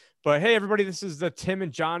But hey, everybody, this is the Tim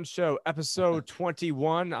and John Show, episode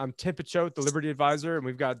 21. I'm Tim Pichote, the Liberty Advisor, and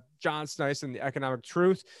we've got John Snyson, the Economic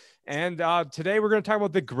Truth. And today we're going to talk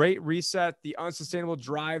about the Great Reset, the unsustainable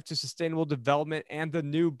drive to sustainable development, and the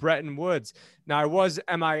new Bretton Woods. Now, I was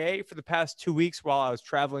MIA for the past 2 weeks while I was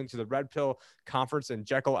traveling to the Red Pill Conference in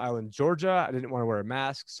Jekyll Island, Georgia. I didn't want to wear a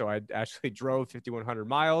mask, so I actually drove 5,100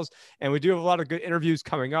 miles. And we do have a lot of good interviews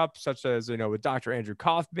coming up, such as, with Dr. Andrew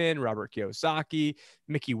Kaufman, Robert Kiyosaki,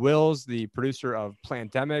 Mickey Wills, the producer of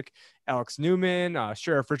Plandemic, Alex Newman,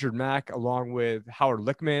 Sheriff Richard Mack, along with Howard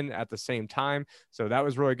Lickman at the same time. So that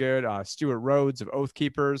was really good. Stuart Rhodes of Oath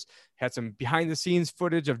Keepers had some behind the scenes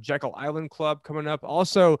footage of Jekyll Island Club coming up.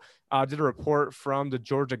 Also did a report from the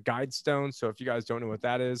Georgia Guidestone. So if you guys don't know what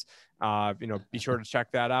that is, be sure to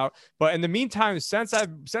check that out. But in the meantime, since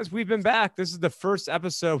we've been back, this is the first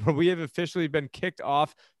episode where we have officially been kicked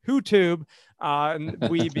off YouTube, and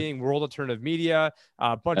we being World Alternative Media,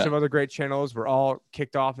 a bunch of other great channels were all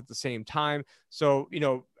kicked off at the same time. So,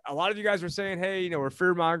 a lot of you guys were saying, hey, we're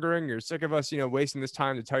fear mongering. You're sick of us, wasting this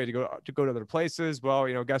time to tell you to go to other places.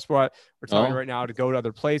 Well, guess what? We're telling you right now to go to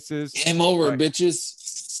other places. Game over, bitches.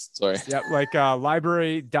 Sorry. Yep, like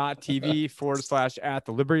library.tv/at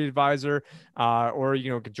the Liberty Advisor, or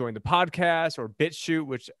could join the podcast or BitChute,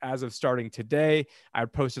 which as of starting today, I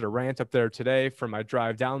posted a rant up there today from my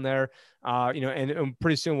drive down there. And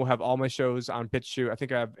pretty soon we'll have all my shows on BitChute. I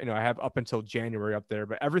think I have up until January up there,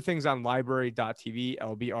 but everything's on library.tv,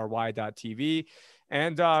 LBRY.tv.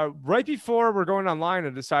 And right before we're going online, I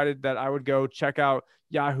decided that I would go check out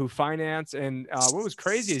Yahoo Finance. And what was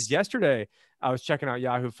crazy is yesterday I was checking out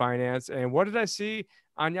Yahoo Finance, and what did I see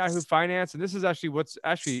on Yahoo Finance? And this is actually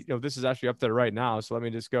this is actually up there right now. So let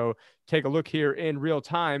me just go take a look here in real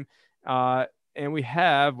time. And we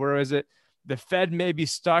have, where is it? The Fed may be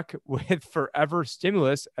stuck with forever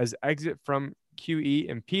stimulus as exit from QE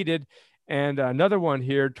impeded. And another one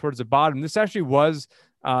here towards the bottom. This actually was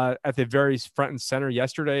at the very front and center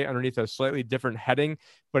yesterday underneath a slightly different heading,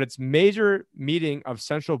 but it's major meeting of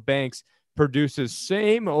central banks produces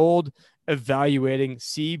same old evaluating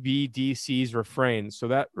CBDC's refrain. So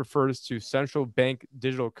that refers to central bank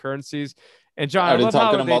digital currencies. And John, are they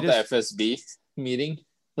talking about the FSB meeting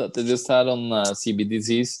that they just had on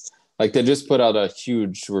CBDCs? Like they just put out a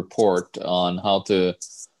huge report on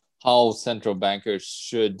how central bankers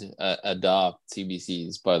should adopt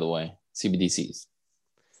CBDCs. By the way, CBDCs.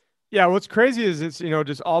 Yeah, what's crazy is it's,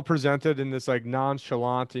 just all presented in this like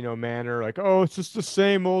nonchalant, manner, like, oh, it's just the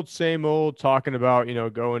same old, talking about,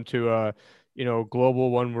 going to a,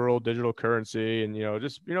 global one world digital currency and,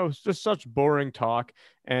 it's just such boring talk.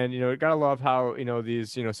 And, gotta love how,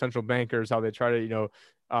 these, central bankers, how they try to,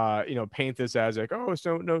 paint this as like, oh,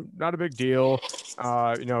 so no, not a big deal.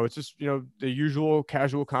 It's just, the usual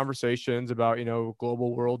casual conversations about,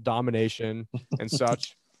 global world domination and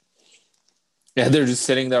such. Yeah, they're just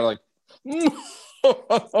sitting there like. No,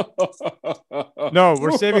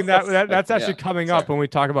 we're saving that. That's actually coming up when we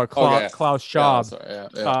talk about Klaus Schwab.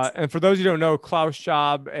 And for those who don't know, Klaus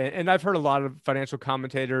Schwab, and I've heard a lot of financial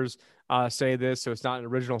commentators say this, so it's not an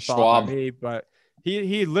original thought by me, but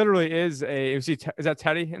he literally is is that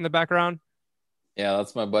Teddy in the background? Yeah,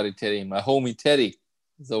 that's my buddy Teddy, my homie Teddy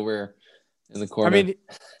is over here in the corner. I mean,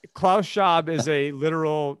 Klaus Schwab is a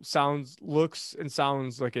literal looks and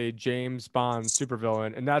sounds like a James Bond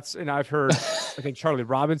supervillain. And I've heard, I think Charlie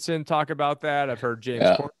Robinson talk about that. I've heard James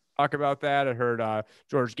Corden talk about that. I heard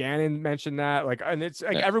George Gannon mention that. And it's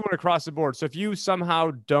like everyone across the board. So if you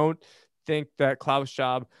somehow don't think that Klaus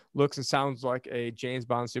Schwab looks and sounds like a James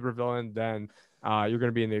Bond supervillain, then you're going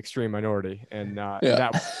to be in the extreme minority. And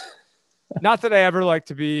that, not that I ever like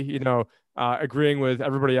to be, agreeing with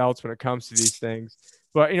everybody else when it comes to these things.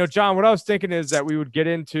 But, John, what I was thinking is that we would get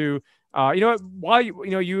into, why,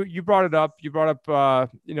 you brought it up, James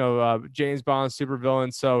Bond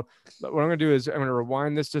supervillain. So what I'm going to do is I'm going to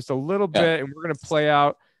rewind this just a little bit and we're going to play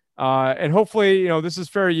out, and hopefully, this is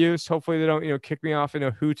fair use. Hopefully they don't, kick me off in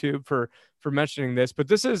a YouTube for mentioning this, but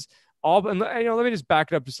this is all, and let me just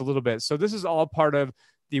back it up just a little bit. So this is all part of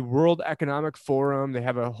the World Economic Forum. They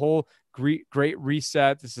have a whole great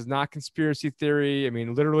reset. This is not conspiracy theory. I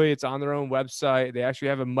mean, literally it's on their own website. They actually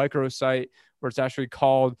have a microsite where it's actually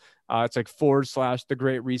called, it's like / the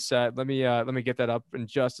Great Reset. Let me get that up in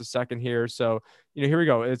just a second here. So, here we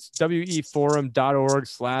go. It's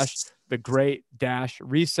weforum.org/the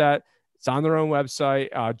Great-Reset. It's on their own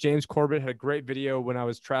website. James Corbett had a great video when I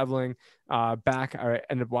was traveling back. I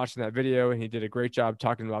ended up watching that video, and he did a great job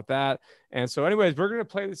talking about that. And so, anyways, we're gonna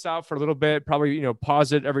play this out for a little bit. Probably,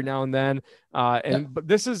 pause it every now and then. But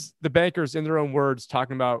this is the bankers in their own words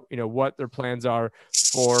talking about what their plans are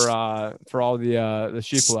for all the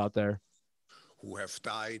sheeple out there who have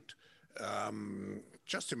died.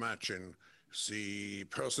 Just imagine the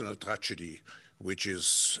personal tragedy which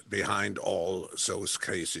is behind all those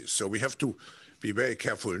cases. So we have to be very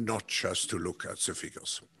careful not just to look at the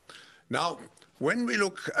figures. Now, when we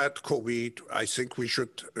look at COVID, I think we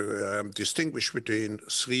should distinguish between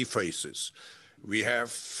three phases. We have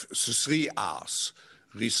the three R's: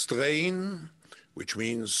 restrain, which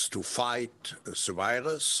means to fight the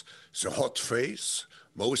virus, the hot phase.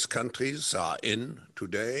 Most countries are in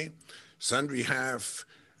today. Then we have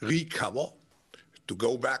recover, to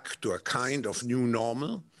go back to a kind of new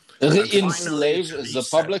normal. Re-enslave the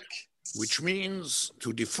public. Which means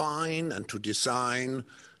to define and to design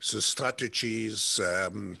the strategies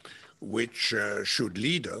which should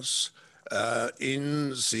lead us in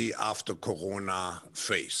the after-corona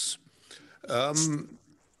phase.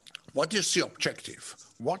 What is the objective?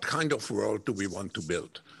 What kind of world do we want to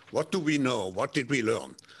build? What do we know? What did we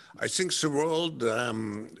learn? I think the world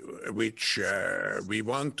which we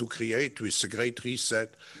want to create with the Great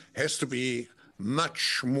Reset has to be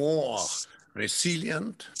much more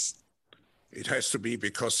resilient. It has to be,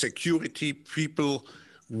 because security, people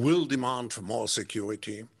will demand for more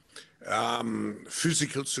security,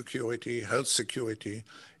 physical security, health security.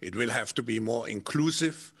 It will have to be more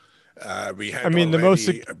inclusive. We had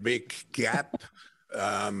already a big gap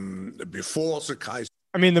before the crisis.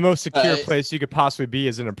 I mean, the most secure place you could possibly be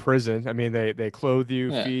is in a prison. I mean, they clothe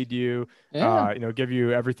you, feed you, give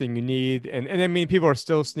you everything you need. And I mean, people are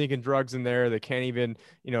still sneaking drugs in there. They can't even,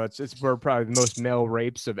 it's where probably the most male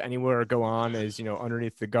rapes of anywhere go on is,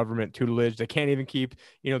 underneath the government tutelage. They can't even keep,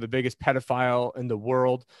 the biggest pedophile in the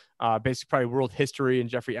world, basically probably world history, and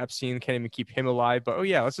Jeffrey Epstein can't even keep him alive. But,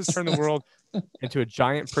 let's just turn the world into a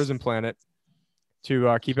giant prison planet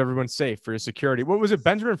to keep everyone safe for your security. What was it?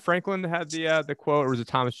 Benjamin Franklin had the quote, or was it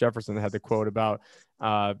Thomas Jefferson that had the quote about,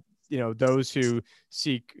 those who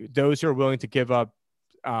are willing to give up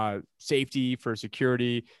safety for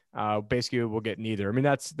security, basically will get neither. I mean,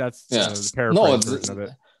 that's the paraphrase version of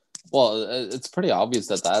it. Well, it's pretty obvious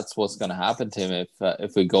that that's what's going to happen to him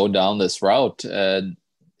if we go down this route.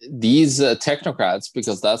 These technocrats,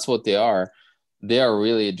 because that's what they are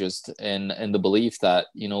really just in the belief that,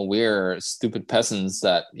 we're stupid peasants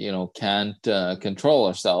that, can't control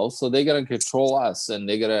ourselves. So they got to control us, and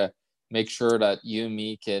they got to make sure that you and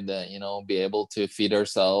me could, be able to feed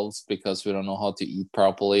ourselves, because we don't know how to eat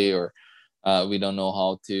properly, or we don't know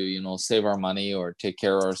how to, save our money or take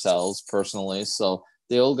care of ourselves personally. So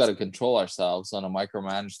they all got to control ourselves on a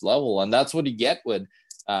micromanaged level. And that's what you get with,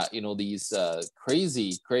 these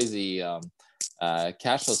crazy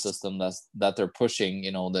cashless system that they're pushing.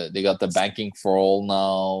 They got the banking for all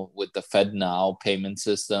now with the Fed now payment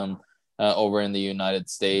system over in the United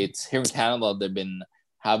States. Here in Canada, they've been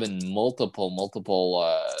having multiple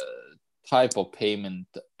type of payment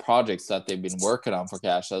projects that they've been working on for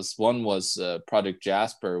cashless. One was Project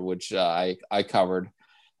Jasper, which I covered.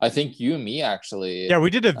 I think you and me actually. Yeah, we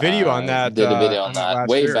did a video on that. Did a video on that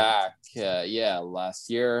way year. back. Last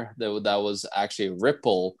year. That was actually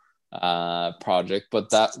Ripple project, but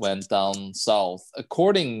that went down south.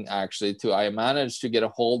 According actually to, I managed to get a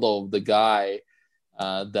hold of the guy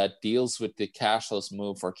that deals with the cashless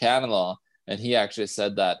move for Canada, and he actually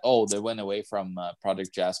said that they went away from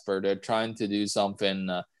Project Jasper. They're trying to do something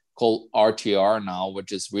called RTR now,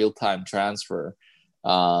 which is real-time transfer,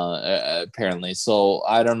 apparently. So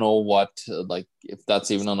I don't know if that's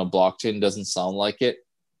even on a blockchain. Doesn't sound like it.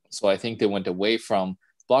 So I think they went away from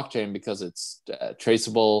blockchain because it's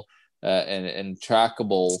traceable and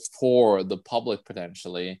trackable for the public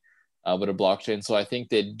potentially with a blockchain. So I think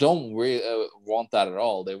they don't really want that at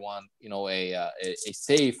all. They want a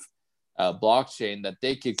safe blockchain that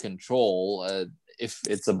they could control if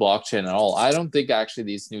it's a blockchain at all. I don't think actually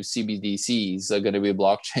these new CBDCs are going to be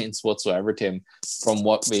blockchains whatsoever, Tim, from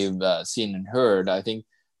what we've seen and heard. I think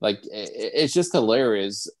it's just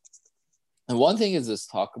hilarious. And one thing is this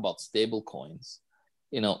talk about stable coins.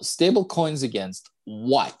 Stable coins against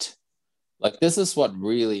what? This is what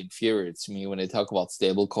really infuriates me when they talk about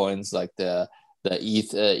stable coins, like the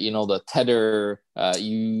ETH, the Tether, UDS,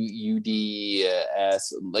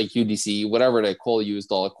 like UDC, whatever they call, US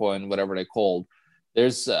dollar coin, whatever they called.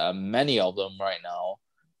 There's many of them right now.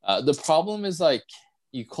 The problem is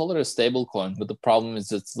you call it a stable coin, but the problem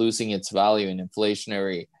is it's losing its value in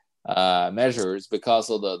inflationary measures because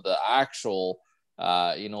of the actual,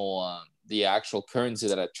 the the actual currency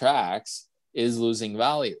that it tracks is losing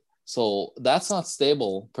value. So that's not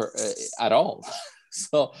stable at all.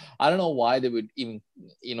 So I don't know why they would even,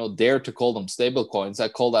 dare to call them stable coins. I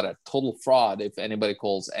call that a total fraud if anybody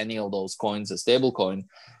calls any of those coins a stable coin,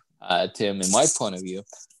 Tim, in my point of view.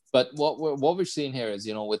 But what we're seeing here is,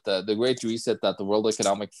 with the Great Reset that the World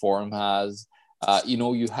Economic Forum has,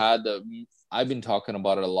 you had, I've been talking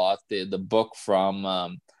about it a lot, the book from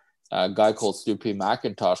a guy called Stu P.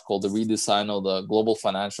 McIntosh called The Redesign of the Global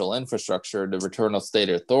Financial Infrastructure, The Return of State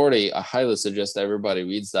Authority. I highly suggest everybody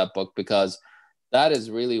reads that book because that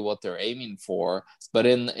is really what they're aiming for. But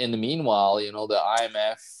in the meanwhile, the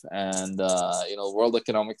IMF and, World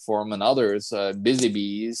Economic Forum and others, busy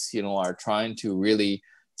bees, are trying to really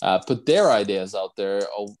put their ideas out there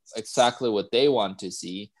of exactly what they want to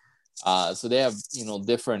see. So they have,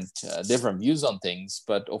 different views on things.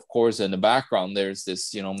 But of course, in the background, there's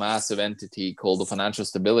this, massive entity called the Financial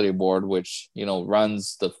Stability Board, which,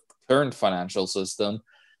 runs the current financial system.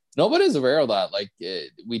 Nobody's aware of that. Like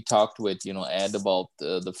we talked with, Ed about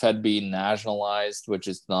the Fed being nationalized, which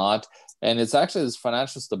is not. And it's actually this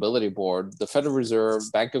Financial Stability Board, the Federal Reserve,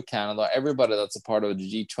 Bank of Canada, everybody that's a part of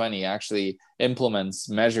the G20 actually implements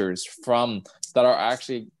measures that are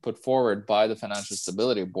actually put forward by the Financial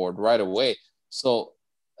Stability Board right away. So,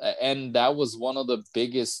 and that was one of the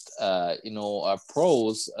biggest,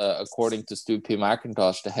 pros, according to Stu P.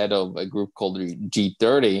 McIntosh, the head of a group called the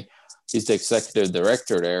G30. He's the executive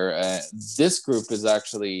director there. This group is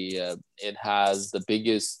actually, it has the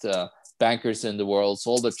biggest bankers in the world,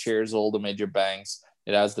 so all the chairs, all the major banks.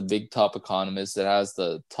 It has the big top economists. It has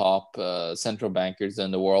the top central bankers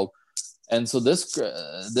in the world. And so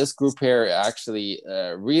this group here actually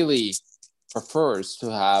really prefers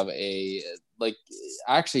to have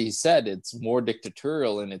actually he said it's more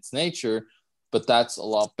dictatorial in its nature, but that's a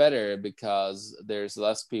lot better because there's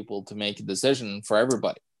less people to make a decision for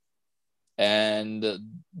everybody. And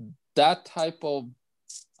that type of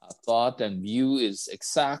thought and view is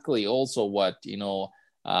exactly also what,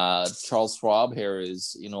 Charles Schwab here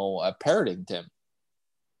is, parroting, Tim.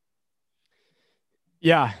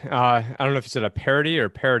 Yeah. I don't know if you said a parody or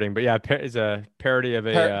parroting, but yeah, it's a parody of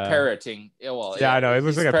a parroting. Yeah, well, yeah, I know. It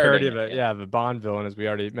looks like a parody of a of a Bond villain, as we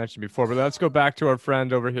already mentioned before. But let's go back to our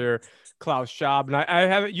friend over here, Klaus Schwab. And I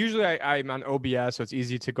have it usually I'm on OBS, so it's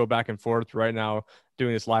easy to go back and forth. Right now,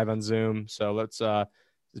 doing this live on Zoom. So let's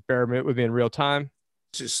just bear with me in real time.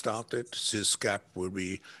 This started, this gap will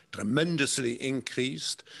be tremendously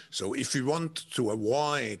increased. So if we want to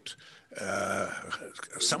avoid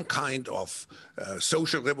some kind of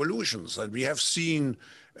social revolutions, and we have seen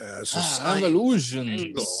revolutions on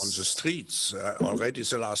the streets already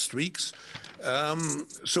the last weeks.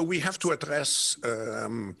 So we have to address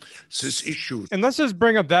this issue. And let's just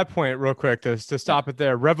bring up that point real quick to stop it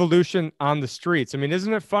there. Revolution on the streets. I mean,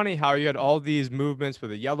 isn't it funny how you had all these movements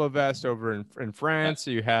with a yellow vest over in France?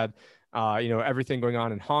 You had, everything going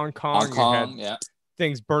on in Hong Kong. You had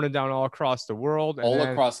things burning down all across the world. And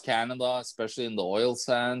across Canada, especially in the oil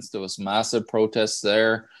sands. There was massive protests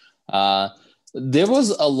there. There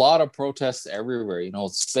was a lot of protests everywhere,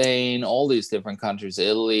 Spain, all these different countries,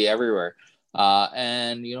 Italy, everywhere.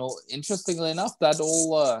 And, interestingly enough, that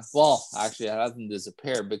all, actually it hasn't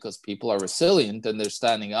disappeared because people are resilient and they're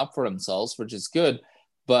standing up for themselves, which is good.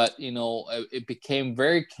 But, it became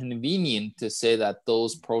very convenient to say that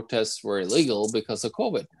those protests were illegal because of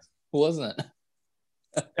COVID, wasn't it?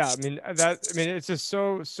 Yeah, it's just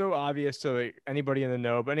so obvious to anybody in the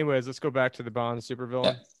know. But anyways, let's go back to the Bond supervillain.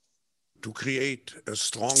 Yeah. To create a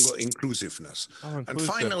stronger inclusiveness. And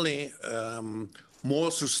finally,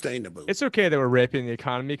 more sustainable. It's okay that we're raping the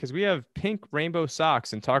economy because we have pink rainbow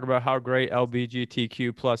socks and talk about how great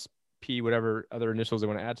LGBTQ plus P, whatever other initials they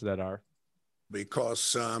want to add to that are.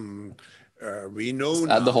 Because we know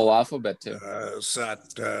now, add the whole alphabet too.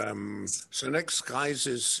 That the next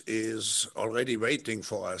crisis is already waiting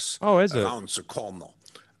for us around the corner.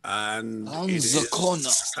 And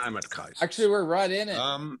climate crisis. Actually, we're right in it.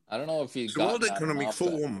 I don't know if you got the World Economic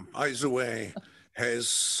Forum, by the way,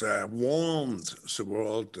 has warned the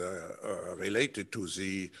world related to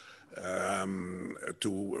the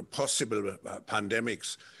to possible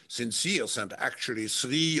pandemics since years, and actually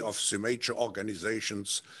 3 of the major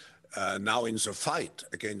organizations now in the fight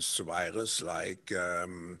against the virus, like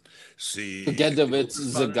together with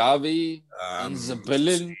the Gavi and the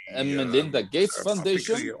Bill and Melinda Gates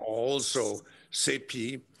Foundation, also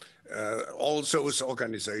CEPI. All those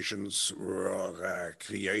organizations were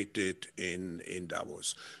created in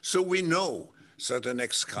Davos. So we know that the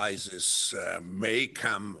next crisis may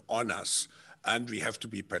come on us. and we have to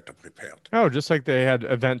be better prepared. Oh, just like they had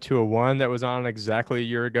Event 201 that was on exactly a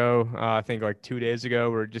year ago. I think like 2 days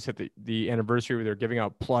ago. We're just at the anniversary where they're giving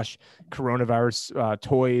out plush coronavirus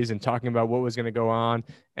toys and talking about what was going to go on.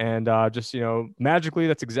 And just, magically,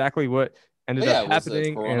 that's exactly what ended up Yeah, it was a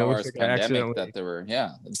happening. And it looks coronavirus like I pandemic accidentally, that they were. Yeah,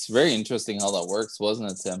 it's very interesting how that works,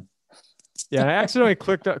 wasn't it, Tim? yeah, I accidentally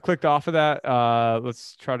clicked off of that.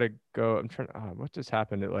 Let's try to go. I'm trying. What just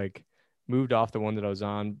happened? It like moved off the one that I was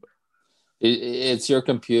on. It's your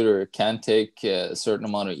computer. It can't take a certain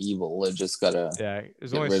amount of evil. It just gotta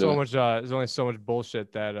There's get only rid so of it. much there's only so much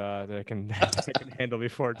bullshit that that I can that I can handle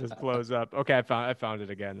before it just blows up. Okay, I found it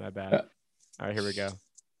again. My bad. Yeah. All right, here we go.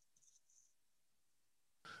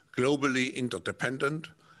 Globally interdependent,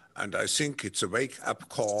 and I think it's a wake-up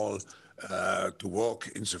call to work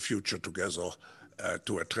in the future together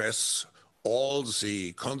to address all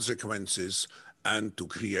the consequences and to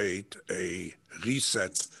create a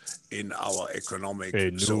reset in our economic,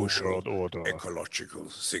 A new social, world order. ecological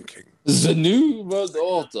thinking. The new world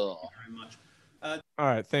order. All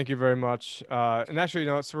right, thank you very much. And actually,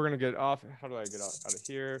 so we're gonna get off. How do I get out of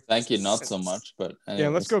here? Thank you, not so much, but anyways. Yeah,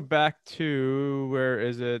 let's go back to where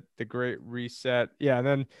is it? The Great Reset. Yeah, and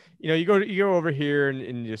then you go over here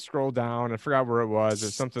and you scroll down. I forgot where it was.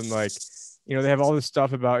 It's something like, they have all this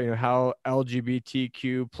stuff about how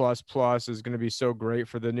LGBTQ plus is going to be so great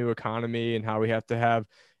for the new economy and how we have to have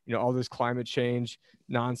all this climate change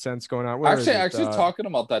nonsense going on. Where actually, talking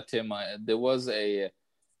about that, Tim, there was a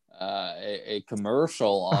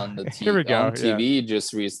commercial on the Here we go. on TV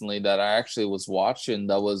just recently that I actually was watching.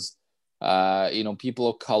 That was people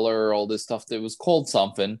of color, all this stuff. That was called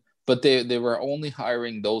something, but they were only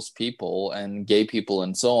hiring those people and gay people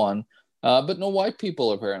and so on. But no white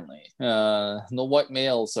people apparently. No white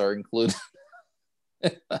males are included.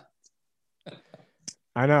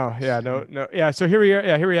 I know. Yeah. No. Yeah. So here we are.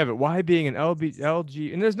 Yeah. Here we have it. Why being an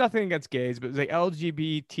LG, and there's nothing against gays, but it's like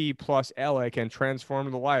LGBT plus ally can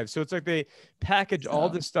transform the lives. So it's like they package all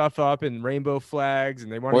this stuff up in rainbow flags,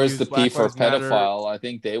 and they want to use Where's the P Black for Lives Matter. pedophile? I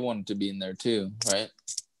think they wanted to be in there too, right?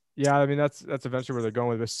 Yeah, I mean that's eventually where they're going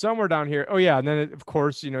with it. But somewhere down here. Oh yeah, and then of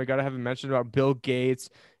course you got to have a mention about Bill Gates.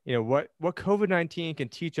 What COVID-19 can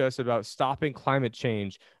teach us about stopping climate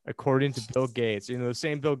change, according to Bill Gates. The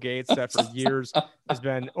same Bill Gates that for years has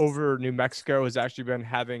been over New Mexico, has actually been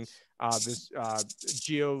having this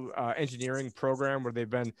geo engineering program where they've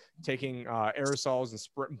been taking aerosols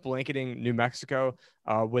and blanketing New Mexico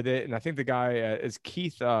with it. And I think the guy is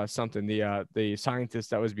Keith something, the scientist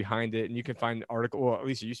that was behind it. And you can find an article. Well, at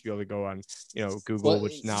least you used to be able to go on Google,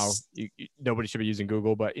 which now nobody should be using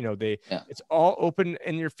Google. But it's all open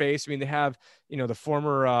in your face. I mean, they have the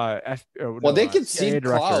former they could see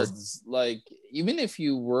director. Clouds. Like, even if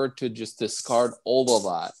you were to just discard all of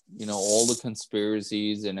that, all the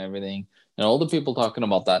conspiracies and everything, and all the people talking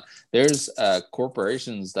about that, there's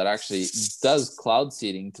corporations that actually does cloud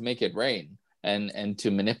seeding to make it rain and to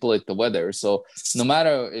manipulate the weather. So no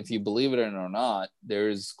matter if you believe it or not,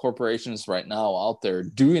 there's corporations right now out there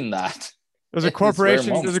doing that. There's a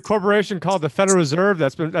corporation called the Federal Reserve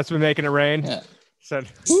that's been making it rain. Yeah. So,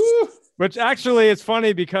 which actually it's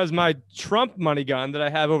funny because my Trump money gun that I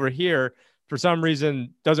have over here for some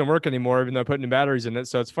reason doesn't work anymore, even though I put new batteries in it.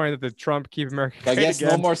 So it's funny that the Trump Keep America Great I guess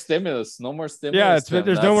again. No more stimulus. Yeah,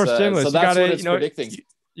 there's no more stimulus. So that's what it's predicting.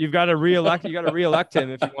 You've got to reelect. You got to reelect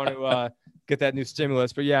him if you want to get that new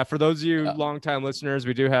stimulus. But yeah, for those of you longtime listeners,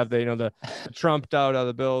 we do have the Trump out of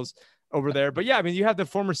the bills over there. But yeah, I mean, you have the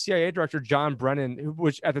former CIA director, John Brennan,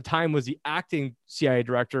 which at the time was the acting CIA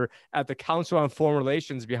director at the Council on Foreign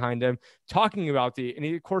Relations behind him, talking about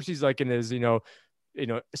of course he's like in his,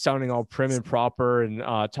 sounding all prim and proper and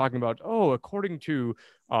talking about, according to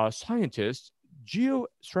scientists,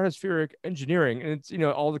 geostratospheric engineering, and it's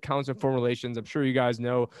all the Council on Foreign Relations. I'm sure you guys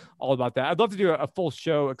know all about that. I'd love to do a full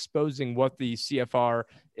show exposing what the CFR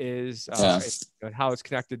is, and how it's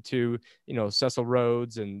connected to Cecil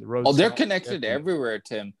Rhodes and the roads. Oh, they're connected everywhere,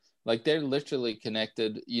 Tim. Like, they're literally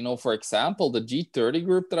connected. For example, the G30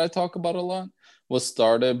 group that I talk about a lot was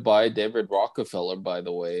started by David Rockefeller, by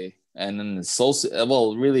the way, and an associate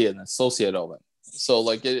of it. So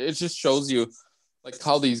like it just shows you like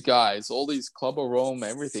how these guys, all these Club of Rome,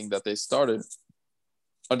 everything that they started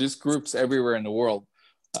are just groups everywhere in the world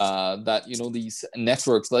that, these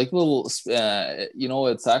networks, like little,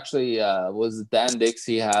 it's actually was Dan Dix.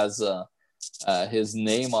 He has his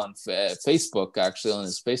name on Facebook, actually on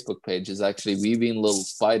his Facebook page is actually Weaving Little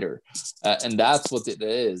Spider. And that's what it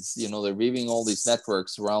is. They're weaving all these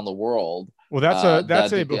networks around the world Well, that's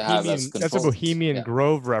that a you can have as control. Bohemian Yeah,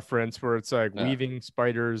 Grove reference where it's like yeah, weaving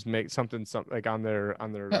spiders make something like on their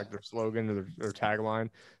yeah, like their slogan or their tagline. yeah.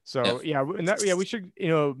 So yeah, and that we should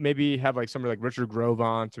maybe have like somebody like Richard Grove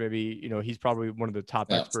on to maybe he's probably one of the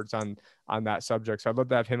top Yeah. experts on that subject. So I'd love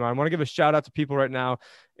to have him on. I want to give a shout out to people right now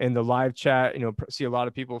in the live chat. See a lot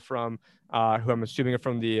of people from who I'm assuming are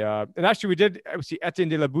from the and actually we see Etienne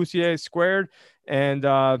de la Boussier squared and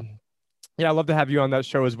yeah, I'd love to have you on that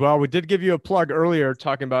show as well. We did give you a plug earlier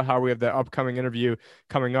talking about how we have the upcoming interview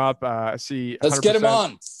coming up. I see Let's get him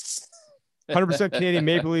on. 100% Canadian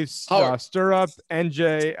Maple Leafs Stir Up,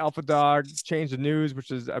 NJ, Alpha Dog, Change the News, which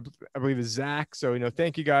is, I believe, is Zach. So,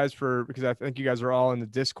 thank you guys because I think you guys are all in the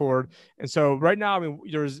Discord. And so right now, I mean,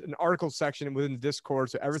 there's an article section within the Discord.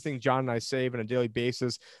 So everything John and I save on a daily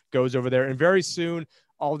basis goes over there. And very soon,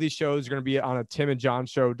 all these shows are going to be on a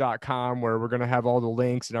timandjohnshow.com where we're going to have all the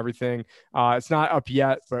links and everything. It's not up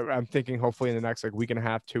yet, but I'm thinking hopefully in the next like week and a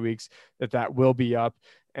half, 2 weeks that will be up.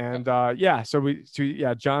 And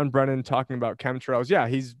John Brennan talking about chemtrails. Yeah,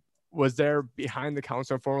 was there behind the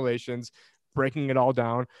Council on Foreign Relations, breaking it all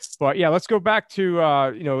down. But yeah, let's go back to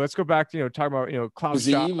talking about Klaus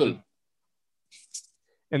Schwab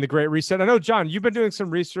and the Great Reset. I know, John, you've been doing some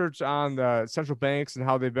research on the central banks and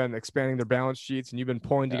how they've been expanding their balance sheets, and you've been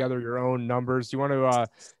pulling together your own numbers. Do you want to?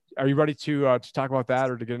 Are you ready to talk about that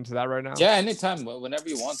or to get into that right now? Yeah, anytime, whenever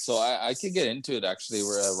you want. So I could get into it actually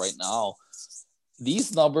right now.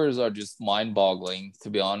 These numbers are just mind-boggling,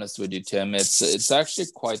 to be honest with you, Tim. It's actually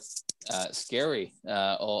quite scary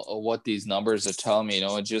what these numbers are telling me.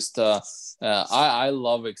 It just I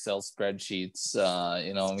love Excel spreadsheets.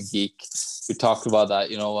 I'm a geek. We talked about that.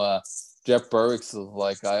 Jeff Berwick's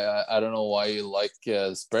like, I don't know why you like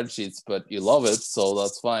spreadsheets, but you love it, so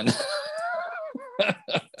that's fine.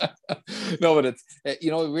 No, but it's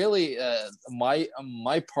really my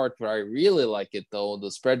part where I really like it though, the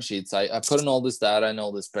spreadsheets. I put in all this data in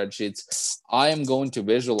all the spreadsheets. I am going to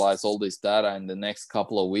visualize all this data in the next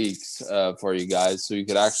couple of weeks for you guys, so you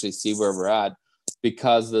could actually see where we're at,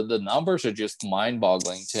 because the numbers are just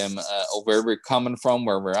mind-boggling, Tim, where we're coming from,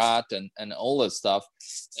 where we're at, and all this stuff.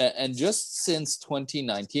 And just since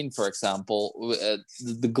 2019, for example,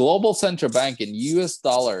 the global central bank in US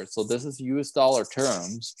dollars, so this is US dollar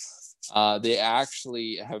terms, they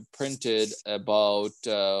actually have printed about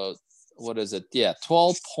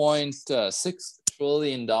 $12.6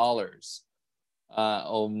 trillion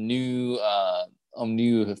of new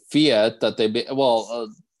fiat that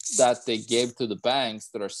they gave to the banks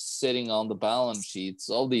that are sitting on the balance sheets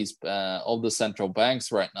of these of the central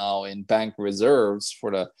banks right now in bank reserves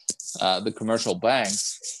for the commercial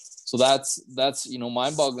banks. So that's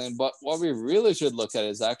mind-boggling. But what we really should look at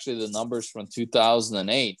is actually the numbers from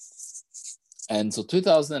 2008. And so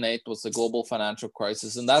 2008 was the global financial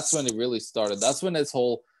crisis, and that's when it really started. That's when this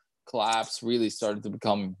whole collapse really started to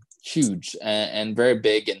become huge and very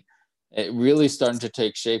big, and it really started to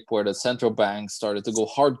take shape, where the central banks started to go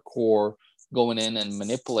hardcore, going in and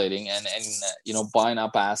manipulating and buying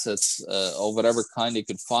up assets of whatever kind they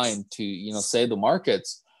could find to save the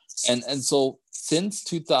markets. And so since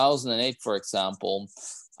 2008, for example,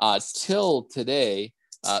 till today,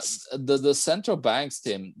 the central banks,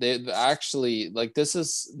 Tim, they've actually, like, this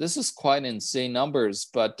is quite insane numbers,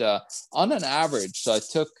 but on an average, so I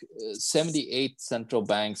took 78 central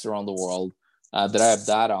banks around the world that I have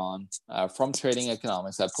data on from Trading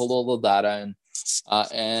Economics. I pulled all the data in,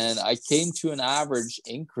 and I came to an average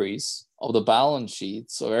increase of the balance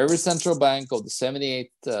sheet. So every central bank of the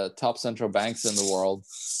 78 top central banks in the world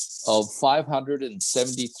of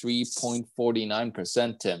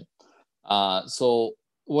 573.49%, Tim. So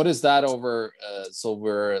what is that over? So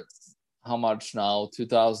we're how much now?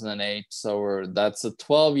 2008. So that's a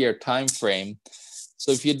 12-year time frame.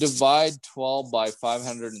 So if you divide 12 by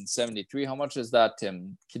 573, how much is that,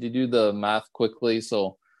 Tim? Could you do the math quickly?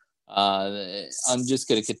 So I'm just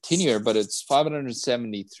going to continue here, but it's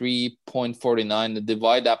 573.49 to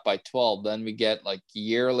divide that by 12. Then we get like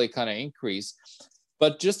yearly kind of increase.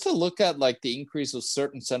 But just to look at like the increase of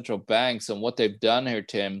certain central banks and what they've done here,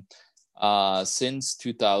 Tim, since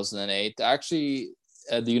 2008, actually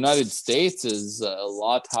the United States is a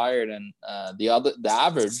lot higher than the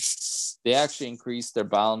average. They actually increased their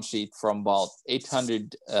balance sheet from about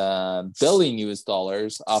 800 billion US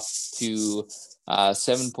dollars up to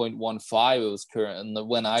 7.15. It was current, and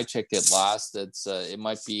when I checked it last, it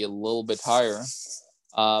might be a little bit higher,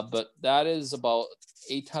 but that is about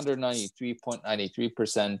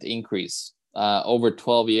 893.93% increase over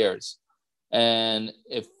 12 years. And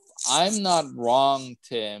if I'm not wrong,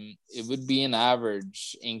 Tim, it would be an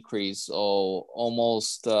average increase of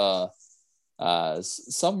almost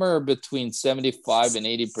somewhere between 75 and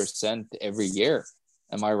 80% every year.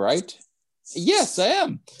 Am I right? Yes, I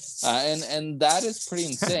am. And that is pretty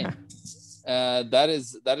insane. That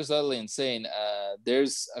is utterly insane.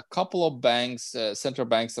 There's a couple of banks, central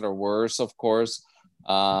banks that are worse, of course.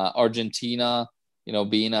 Argentina,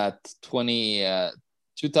 being at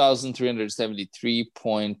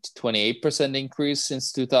 2,373.28% increase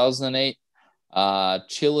since 2008.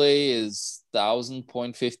 Chile is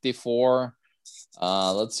 1,000.54.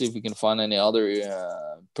 Let's see if we can find any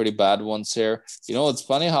other pretty bad ones here. It's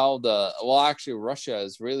funny how actually Russia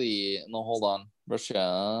is really, no, hold on.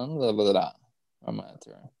 Russia, blah, blah, blah. I'm at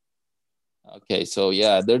there. Okay, so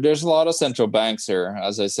yeah, there's a lot of central banks here.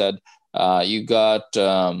 As I said, you got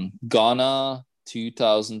Ghana,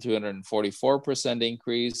 2,244%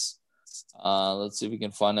 increase. Let's see if we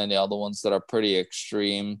can find any other ones that are pretty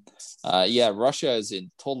extreme. Russia is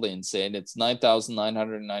totally insane. It's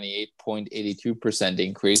 9,998.82%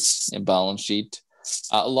 increase in balance sheet.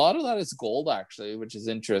 A lot of that is gold, actually, which is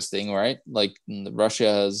interesting, right? Like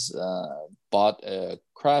Russia has bought a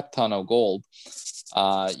crap ton of gold.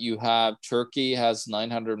 You have Turkey has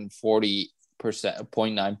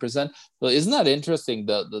 940.9%. So isn't that interesting?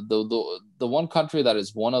 The one country that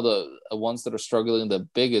is one of the ones that are struggling the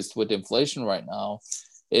biggest with inflation right now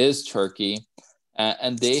is Turkey.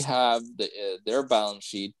 And they have their balance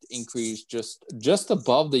sheet increased just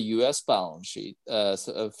above the U.S. balance sheet,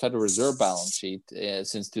 Federal Reserve balance sheet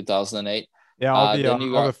since 2008. Yeah, all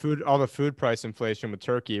the food price inflation with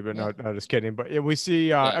Turkey, but no, just kidding. But we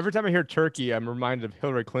see every time I hear Turkey, I'm reminded of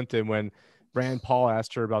Hillary Clinton when Rand Paul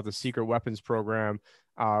asked her about the secret weapons program,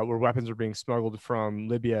 where weapons are being smuggled from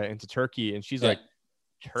Libya into Turkey, and she's like,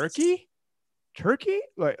 Turkey,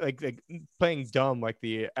 like playing dumb, like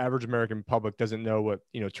the average American public doesn't know what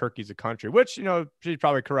Turkey's a country, which she's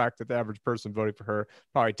probably correct that the average person voting for her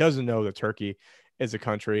probably doesn't know that Turkey is a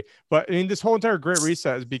country. But I mean, this whole entire Great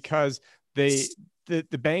Reset is because the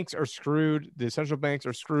banks are screwed, the central banks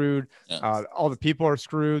are screwed, all the people are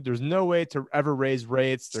screwed. There's no way to ever raise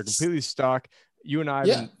rates. They're completely stuck. You and I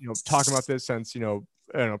have been talking about this since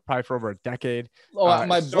probably for over a decade.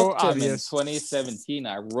 My book, Tim, in 2017,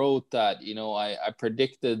 I wrote that, I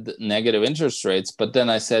predicted negative interest rates, but then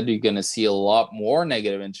I said you're going to see a lot more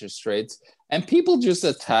negative interest rates. And people just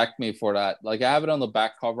attacked me for that. Like, I have it on the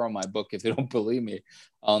back cover of my book, if you don't believe me,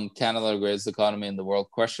 on Canada, the greatest economy in the world, ?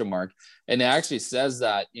 And it actually says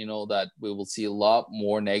that, that we will see a lot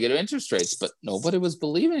more negative interest rates, but nobody was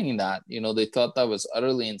believing in that. They thought that was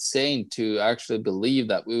utterly insane to actually believe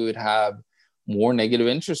that we would have more negative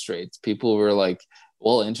interest rates. People were like,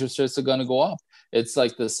 well, interest rates are going to go up. It's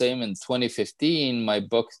like the same in 2015, my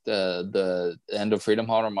book, the End of Freedom,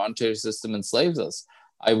 How Our Monetary System Enslaves Us.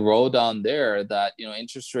 I wrote on there that,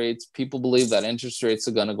 interest rates, people believe that interest rates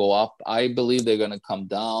are going to go up. I believe they're going to come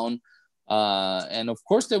down. And of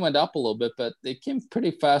course they went up a little bit, but they came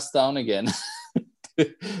pretty fast down again. I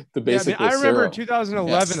remember in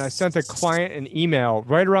 2011, I sent a client an email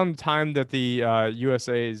right around the time that the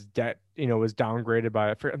USA's debt, was downgraded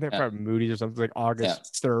by, I think probably Moody's or something, like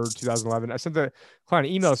August 3rd, 2011. I sent the client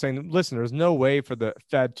an email saying, listen, there's no way for the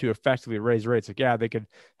Fed to effectively raise rates. Like, they could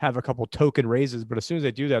have a couple token raises, but as soon as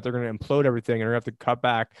they do that, they're going to implode everything and they're going to have to cut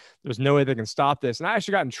back. There's no way they can stop this. And I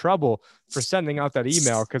actually got in trouble for sending out that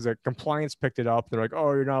email because the compliance picked it up. They're like,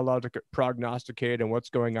 oh, you're not allowed to prognosticate on what's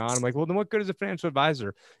going on. I'm like, well, then what good is a financial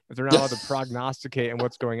advisor if they're not allowed to prognosticate on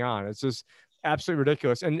what's going on? It's just absolutely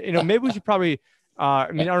ridiculous. And, maybe we should probably, I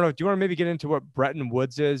don't know. Do you want to maybe get into what Bretton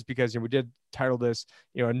Woods is? Because we did title this,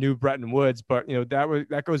 a new Bretton Woods, but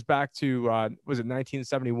that goes back to was it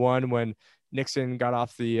 1971 when Nixon got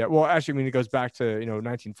off the it goes back to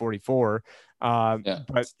 1944.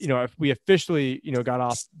 But if we officially got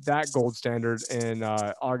off that gold standard in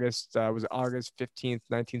August 15th,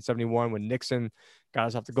 1971 when Nixon got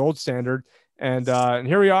us off the gold standard. And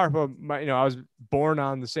here we are. Well, I was born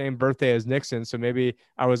on the same birthday as Nixon, so maybe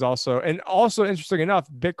I was also interesting enough,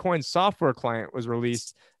 Bitcoin software client was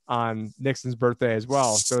released on Nixon's birthday as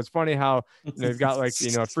well. So it's funny how you've got a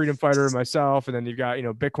freedom fighter, myself, and then you've got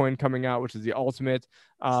Bitcoin coming out, which is the ultimate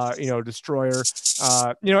destroyer.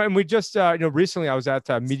 And we just recently I was at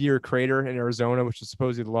Meteor Crater in Arizona, which is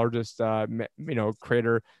supposedly the largest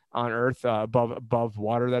crater on Earth, above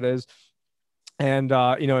water, that is. And,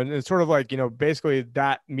 and it's sort of like, basically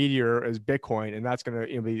that meteor is Bitcoin, and that's going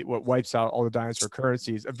to be what wipes out all the dinosaur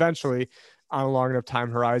currencies eventually on a long enough time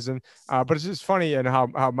horizon. But it's just funny and how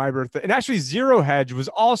my birthday, and actually Zero Hedge was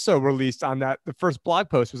also released on that. The first blog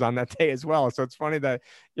post was on that day as well. So it's funny that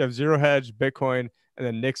you have Zero Hedge, Bitcoin, and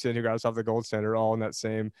then Nixon, who got us off the gold standard, all in that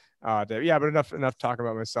same day. Yeah, but enough talking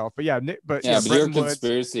about myself. But yeah, but Yeah, but you're Bretton Woods.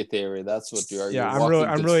 conspiracy theory. That's what you are. Yeah, You're walking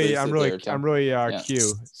conspiracy theory, Tom. I'm really Yeah.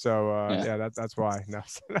 Q. So Yeah. that's why. No.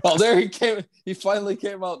 Oh, there he came. He finally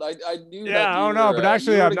came out. I knew that. Yeah, I you don't know, were, but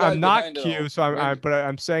actually, you were the guy I'm not behind it Q. all. So Maybe. but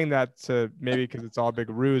I'm saying that to maybe because it's all a big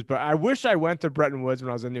ruse. But I wish I went to Bretton Woods when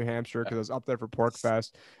I was in New Hampshire because I was up there for Pork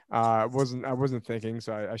Fest. I wasn't thinking,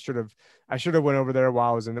 so I should have went over there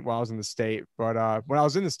while I was in the state. But when I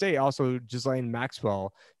was in the state, also Ghislaine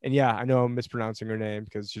Maxwell, and yeah, I know I'm mispronouncing her name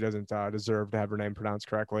because she doesn't deserve to have her name pronounced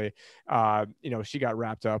correctly. She got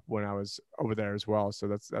wrapped up when I was over there as well, so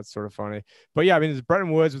that's sort of funny. But yeah, I mean,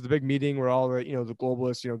 Bretton Woods was the big meeting where all the the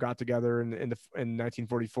globalists got together in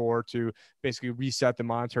 1944 to basically reset the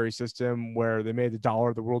monetary system, where they made the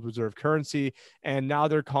dollar the world reserve currency, and now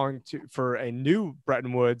they're calling for a new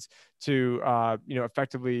Bretton Woods to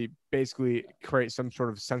effectively basically create some sort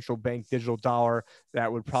of central bank digital dollar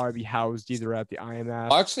that would probably be housed either at the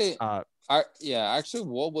IMF. Actually, actually,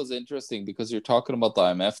 what was interesting, because you're talking about the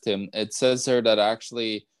IMF, Tim, it says there that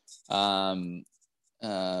actually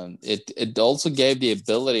it also gave the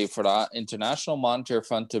ability for the International Monetary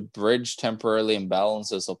Fund to bridge temporarily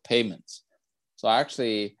imbalances of payments. So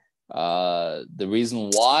actually, the reason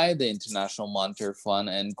why the International Monetary Fund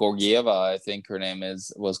and Georgieva, I think her name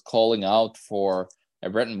was calling out for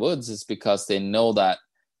Bretton Woods is because they know that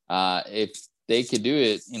if they could do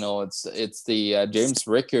it, it's the James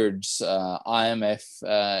Rickards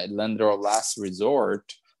IMF lender of last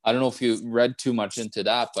resort. I don't know if you read too much into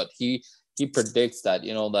that, but he predicts that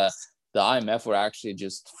the IMF would actually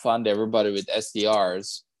just fund everybody with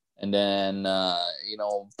SDRs and then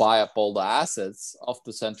buy up all the assets of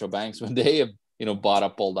the central banks when they have bought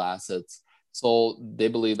up all the assets. So they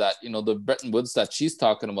believe that the Bretton Woods that she's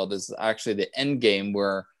talking about is actually the end game,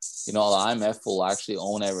 where the IMF will actually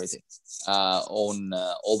own everything, own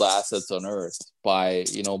all the assets on Earth by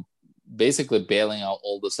basically bailing out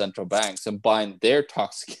all the central banks and buying their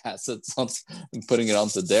toxic assets and putting it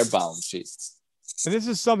onto their balance sheet. And this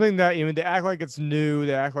is something that they act like it's new.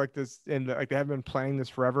 They act like this, and like they haven't been playing this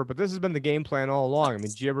forever. But this has been the game plan all along. I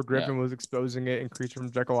mean, G. Edward Griffin was exposing it in Creature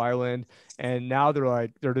from Jekyll Island, and now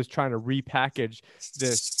they're just trying to repackage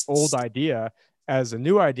this old idea as a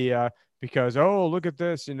new idea because look at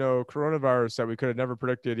this, coronavirus that we could have never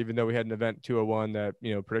predicted, even though we had an event 201 that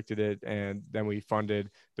predicted it, and then we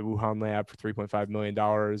funded the Wuhan lab for $3.5 million,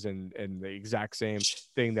 and the exact same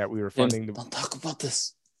thing that we were funding. Don't talk about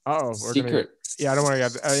this. We're secret. I don't want to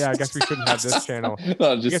have. I guess we shouldn't have this channel.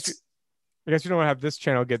 No, I guess we don't want to have this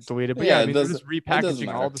channel get deleted. But Yeah, I mean, they're just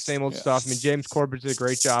repackaging all the same old stuff. I mean, James Corbett did a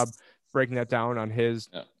great job breaking that down on his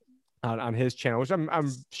on his channel, which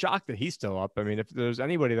I'm shocked that he's still up. I mean, if there's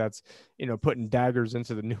anybody that's putting daggers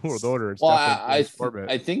into the New World Order, it's definitely James Corbett.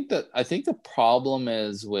 I think the problem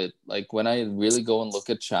is with, like, when I really go and look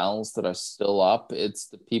at channels that are still up, it's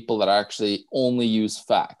the people that actually only use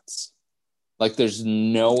facts. Like, there's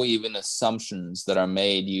no even assumptions that are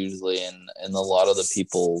made usually in a lot of the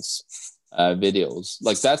people's videos.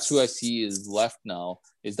 Like, that's who I see is left now.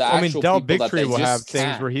 Is the actual Del people Bigtree will have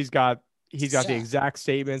can. things where he's got the exact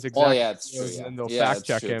statements, it's true. And they'll fact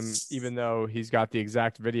check him, even though he's got the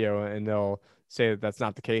exact video, and they'll say that that's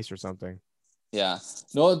not the case or something. Yeah,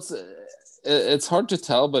 no, it's hard to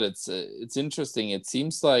tell, but it's interesting. It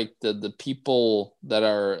seems like the people that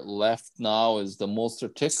are left now is the most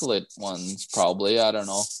articulate ones, probably. I don't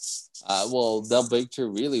know. Well, Del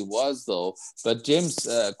Bigtree really was, though. But James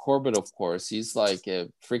Corbett, of course, he's like a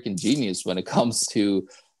freaking genius when it comes to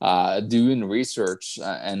doing research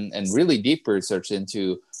and really deep research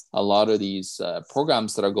into a lot of these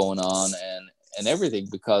programs that are going on and everything,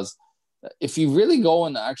 because if you really go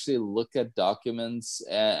and actually look at documents,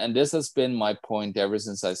 and this has been my point ever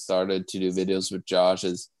since I started to do videos with Josh,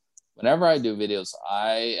 is whenever I do videos,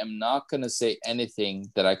 I am not going to say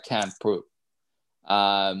anything that I can't prove.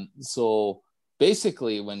 So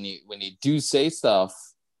basically, when you do say stuff,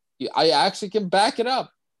 I actually can back it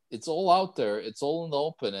up. It's all out there. It's all in the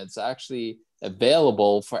open. It's actually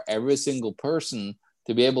available for every single person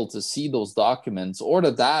to be able to see those documents or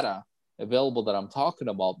the data available that I'm talking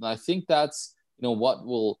about. And I think that's what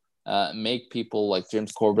will make people like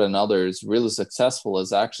James Corbett and others really successful,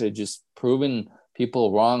 is actually just proving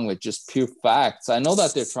people wrong with just pure facts. I know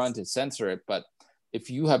that they're trying to censor it, but if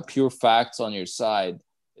you have pure facts on your side,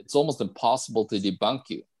 it's almost impossible to debunk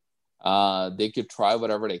you. They could try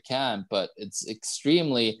whatever they can, but it's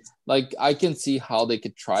extremely, like, I can see how they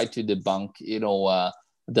could try to debunk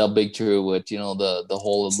Del Bigtree with the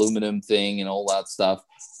whole aluminum thing and all that stuff.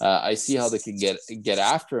 I see how they can get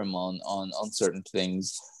after him on certain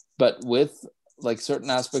things, but with like certain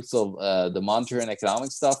aspects of the monetary and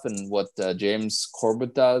economic stuff and what James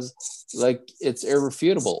Corbett does, like it's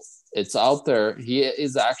irrefutable. It's out there. He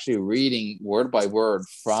is actually reading word by word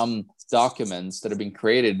from documents that have been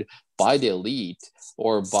created by the elite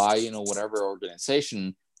or by, you know, whatever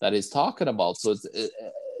organization that he's talking about. So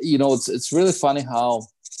it's really funny how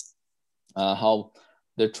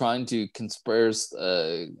they're trying to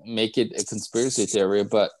make it a conspiracy theory,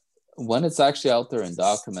 but when it's actually out there in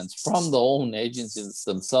documents from the own agencies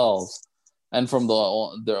themselves and from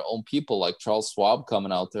their own people, like Charles Schwab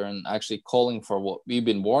coming out there and actually calling for what we've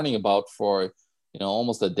been warning about for, you know,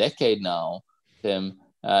 almost a decade now, Tim,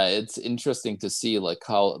 it's interesting to see like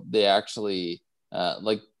how they actually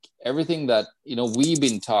like everything that, you know, we've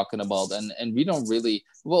been talking about, and we don't really,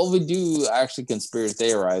 well, we do actually conspiracy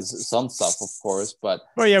theorize some stuff, of course, but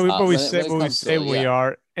we say we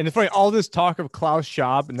are. And it's funny, all this talk of Klaus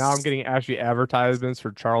Schwab, now I'm getting actually advertisements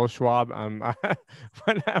for Charles Schwab on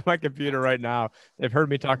my computer right now. They've heard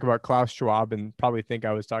me talk about Klaus Schwab and probably think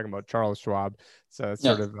I was talking about Charles Schwab. So it's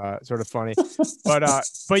sort of funny.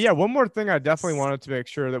 But yeah, one more thing I definitely wanted to make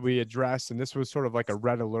sure that we address, and this was sort of like a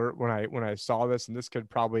red alert when I saw this, and this could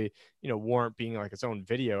probably, you know, warrant being like its own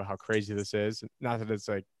video, how crazy this is. Not that it's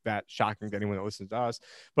like that shocking to anyone that listens to us,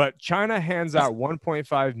 but China hands out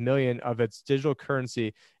 1.5 million of its digital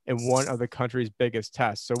currency in one of the country's biggest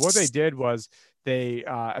tests. So what they did was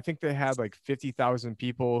I think they had like 50,000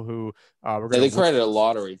 people who were going to. They created a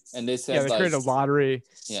lottery, and they said they created a lottery.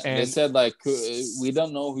 Yeah, and they said like we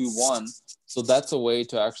don't know who won, so that's a way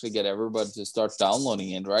to actually get everybody to start downloading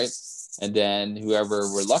it, right? And then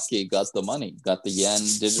whoever were lucky got the money, got the yen,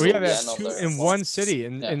 digital yen in one city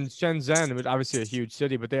in Shenzhen. It was obviously a huge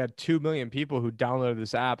city, but they had 2 million people who downloaded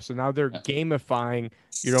this app. So now they're gamifying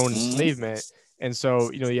your own enslavement. And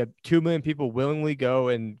so, you know, you had 2 million people willingly go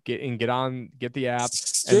and get the app.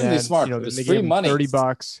 Extremely smart. You know, it's free money.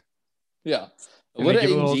 $30. Yeah. What an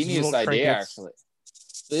ingenious idea, actually.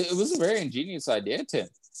 It was a very ingenious idea, Tim.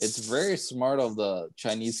 It's very smart of the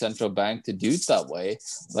Chinese central bank to do it that way.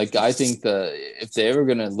 Like, I think if they ever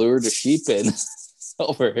going to lure the sheep in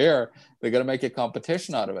over here, they're going to make a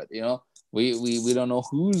competition out of it. You know, we don't know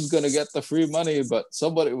who's going to get the free money, but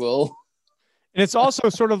somebody will. And it's also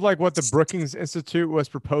sort of like what the Brookings Institute was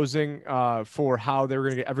proposing for how they were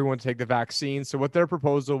going to get everyone to take the vaccine. So what their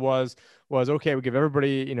proposal was okay, we give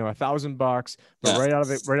everybody, you know, $1,000, but right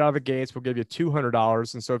out of the gates, we'll give you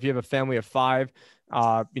 $200. And so if you have a family of 5,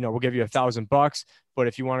 you know, we'll give you $1,000. But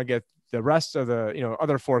if you want to get the rest of the, you know,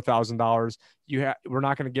 other $4,000, we're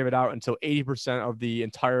not going to give it out until 80% of the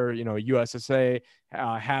entire, you know, USSA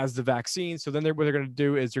has the vaccine. So then what they're going to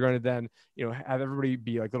do is they're going to then, you know, have everybody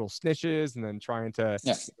be like little snitches and then trying to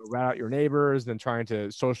rat out your neighbors and then trying to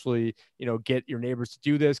socially, you know, get your neighbors to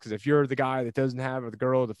do this. Because if you're the guy that doesn't have, or the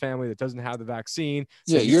girl or the family that doesn't have the vaccine,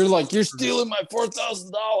 you're stealing my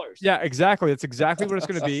 $4,000. Yeah, exactly. That's exactly what it's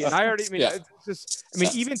going to be. And I already,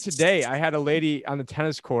 even today I had a lady on the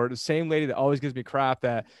tennis court, the same lady that always gives me crap,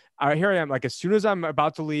 that here I am, like as soon as I'm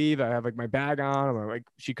about to leave, I have like my bag on. I'm like,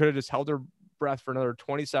 she could have just held her breath for another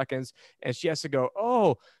 20 seconds, and she has to go,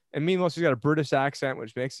 oh. And meanwhile, she's got a British accent,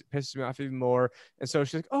 which pisses me off even more. And so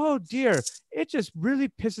she's like, oh dear, it just really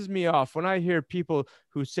pisses me off when I hear people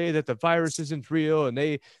who say that the virus isn't real and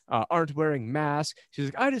they aren't wearing masks. She's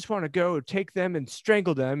like, I just want to go take them and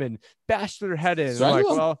strangle them and bash their head in. And I'm like,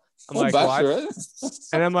 well,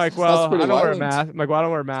 and I'm like, well, I don't wear a mask. I'm like, well, I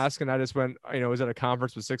don't wear a mask. And I just went, you know, I was at a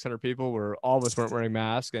conference with 600 people where all of us weren't wearing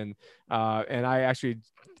masks. And I actually,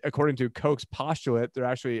 according to Koch's postulate, there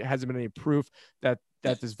actually hasn't been any proof that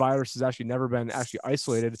this virus has actually never been actually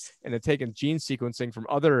isolated, and they've taken gene sequencing from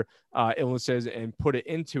other illnesses and put it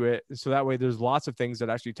into it. So that way there's lots of things that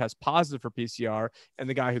actually test positive for PCR. And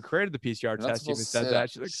the guy who created the PCR test even said that.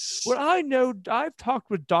 She's like, well, I know, I've talked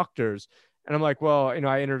with doctors. And I'm like, well, you know,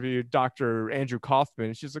 I interviewed Dr. Andrew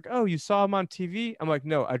Kaufman. She's like, oh, you saw him on TV? I'm like,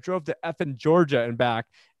 no, I drove to effing Georgia and back.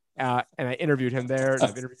 And I interviewed him there. And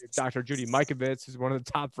I've interviewed Dr. Judy Mikovits, who's one of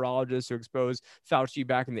the top virologists who exposed Fauci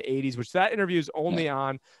back in the 80s, which that interview is only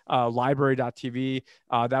on library.tv.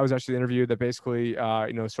 That was actually the interview that basically,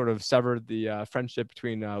 you know, sort of severed the friendship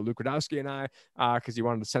between Luke Radowski and I, because he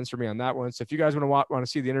wanted to censor me on that one. So if you guys want to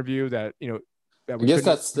see the interview that, you know, I guess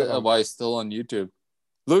that's why it's still on YouTube.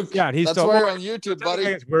 Luke, yeah, he's that's still why you're on YouTube, buddy.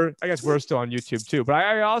 I guess we're still on YouTube too. But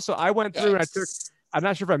I went through and I'm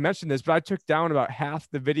not sure if I mentioned this, but I took down about half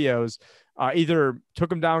the videos. Either took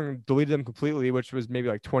them down and deleted them completely, which was maybe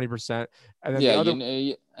like 20%. And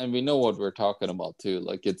then and we know what we're talking about too.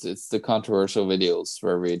 Like it's the controversial videos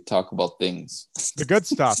where we talk about things. The good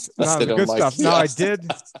stuff. No, the good stuff. No, I did.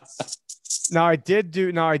 Now I did do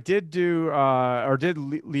or did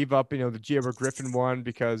leave up, the G. Edward Griffin one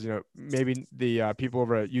because, maybe the people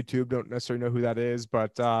over at YouTube don't necessarily know who that is,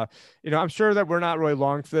 but I'm sure that we're not really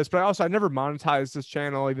long for this, but I never monetized this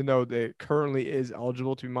channel, even though it currently is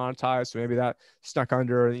eligible to be monetized. So maybe that snuck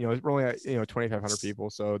under, we're only at, 2,500 people.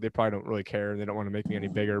 So they probably don't really care. And they don't want to make me any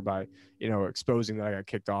bigger by, exposing that I got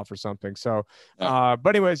kicked off or something. So, but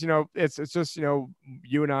anyways, it's just,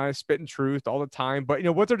 you and I spitting truth all the time, but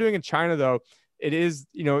what they're doing in China though, it is,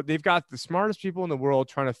 they've got the smartest people in the world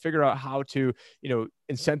trying to figure out how to,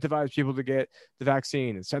 incentivize people to get the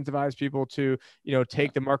vaccine, incentivize people to,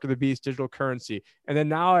 take the mark of the beast digital currency. And then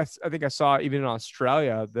now I think I saw even in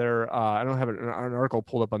Australia, I don't have an article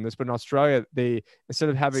pulled up on this, but in Australia, they, instead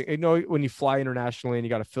of having, when you fly internationally and you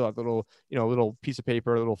got to fill out little piece of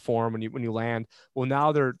paper, a little form when you land, well,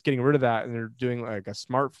 now they're getting rid of that and they're doing like a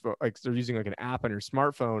smartphone, like they're using like an app on your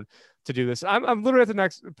smartphone to do this. I'm literally at the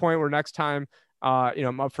next point where next time,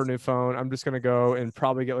 I'm up for a new phone, I'm just going to go and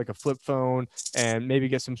probably get like a flip phone and maybe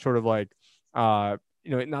get some sort of like, not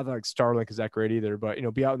that like Starlink is that great either, but,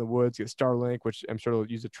 be out in the woods, get Starlink, which I'm sure they'll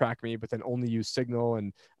use to track me, but then only use Signal.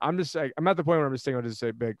 And I'm just like, I'm at the point where I'm just thinking, I'll just say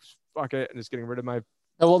big fuck it and just getting rid of my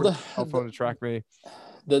cell phone to track me.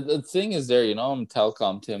 The thing is there, I'm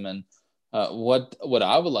telecom, Tim, and what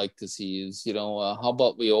I would like to see is, how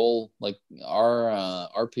about we all, like,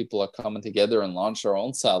 our people are coming together and launch our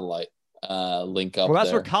own satellite link up. Well,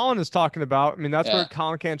 that's there. what Colin is talking about. I mean, that's where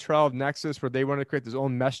Colin Cantrell of Nexus, where they want to create this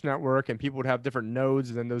own mesh network, and people would have different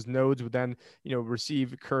nodes, and then those nodes would then,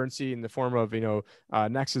 receive currency in the form of,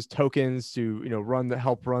 Nexus tokens to,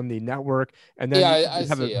 help run the network, and then I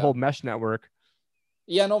have a whole mesh network.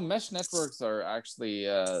 Yeah, no, mesh networks are actually,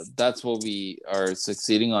 that's what we are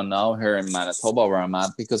succeeding on now here in Manitoba, where I'm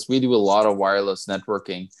at, because we do a lot of wireless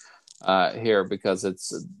networking here, because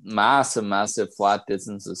it's massive flat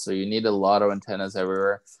distances. So you need a lot of antennas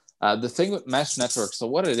everywhere. The thing with mesh networks, so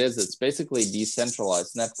what it is, it's basically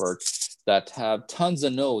decentralized networks that have tons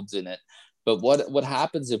of nodes in it. But what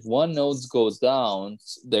happens if one node goes down,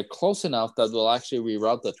 they're close enough that will actually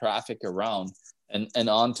reroute the traffic around and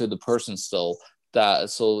onto the person still.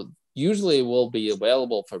 So usually it will be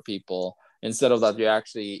available for people, instead of that you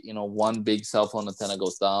actually, one big cell phone antenna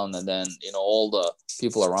goes down and then, all the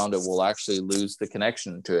people around it will actually lose the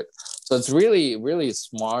connection to it. So it's really, really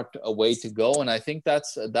smart a way to go. And I think that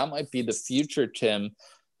might be the future, Tim,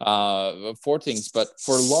 for things. But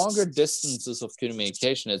for longer distances of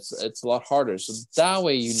communication, it's a lot harder. So that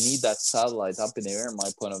way you need that satellite up in the air, in my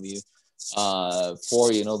point of view,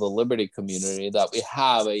 for, the Liberty community, that we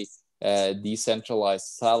have a decentralized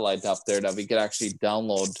satellite up there that we could actually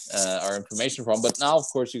download our information from. But now, of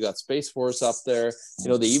course, you got Space Force up there.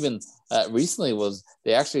 They even recently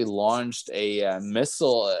they actually launched a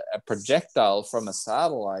missile, a projectile from a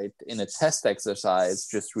satellite in a test exercise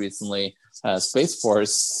just recently. Space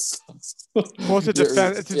Force. Well, it's a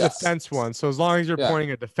defense one. So as long as you're pointing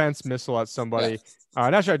a defense missile at somebody.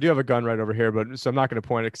 And actually, I do have a gun right over here, so I'm not going to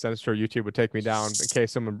point it because I'm sure YouTube would take me down in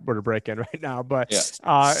case someone were to break in right now. But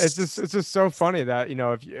it's just so funny that,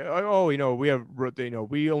 if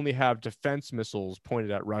we only have defense missiles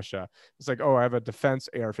pointed at Russia. It's like, I have a defense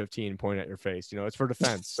AR-15 pointed at your face. It's for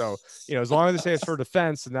defense. So, as long as they say it's for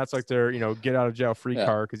defense, and that's like their, get out of jail free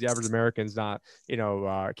card, because the average American's not,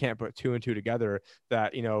 can't put two and two together,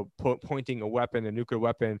 that, pointing a nuclear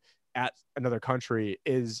weapon at another country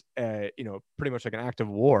is pretty much like an act of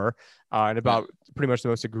war, and about pretty much the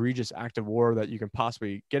most egregious act of war that you can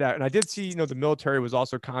possibly get at. And I did see, the military was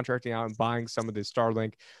also contracting out and buying some of the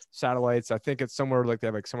Starlink satellites. I think it's somewhere like they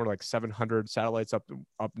have somewhere like 700 satellites up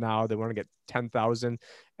now. They want to get 10,000.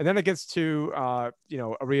 And then it gets to, are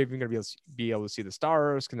we even going to be able to see the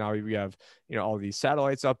stars? Because now we have, all these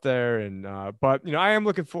satellites up there. And, but, I am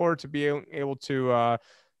looking forward to being able to,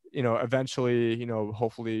 eventually,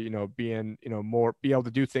 hopefully, be able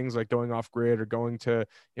to do things like going off grid or going to,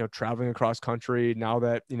 traveling across country now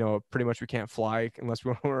that, pretty much we can't fly unless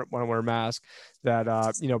we want to wear a mask, that,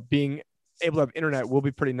 being able to have internet will be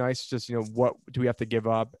pretty nice. Just, what do we have to give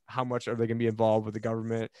up? How much are they going to be involved with the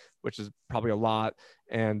government, which is probably a lot.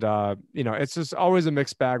 And, it's just always a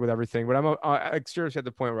mixed bag with everything. But I'm seriously at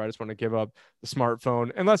the point where I just want to give up the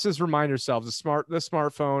smartphone. And let's just remind yourselves, the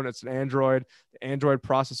smartphone, it's an Android. The Android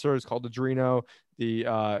processor is called Adreno. The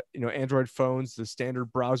Android phones, the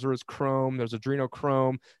standard browser is Chrome. There's Adreno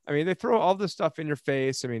Chrome. I mean, they throw all this stuff in your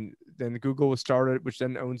face. I mean, then Google was started, which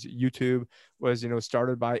then owns YouTube, was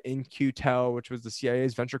started by In-Q-Tel, which was the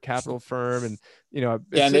CIA's venture capital firm. And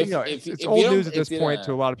it's old news at this point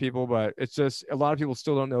to a lot of people, but it's just a lot of people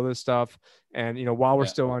still don't know this stuff. And while we're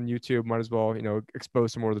still on YouTube, might as well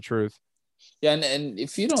expose some more of the truth. Yeah, and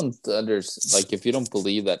if you don't if you don't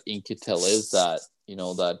believe that In-Q-Tel is that,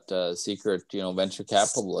 that secret, venture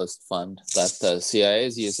capitalist fund that CIA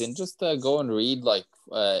is using, just go and read Go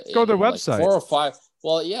to their like website. 4 or 5.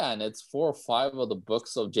 Well, yeah, and it's 4 or 5 of the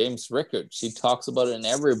books of James Rickards. He talks about it in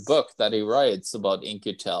every book that he writes about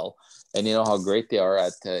In-Q-Tel, and how great they are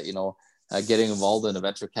at getting involved in a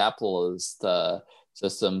venture capitalist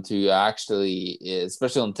system to actually,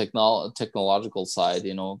 especially on technological side,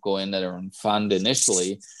 go in there and fund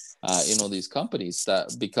initially, these companies,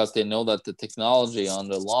 that because they know that the technology on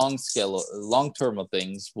the long term of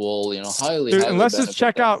things will, highly, Dude, highly and let's just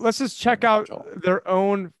check out Sure. their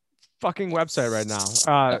own fucking website right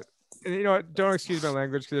now. And you know what? Don't excuse my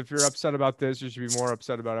language, because if you're upset about this, you should be more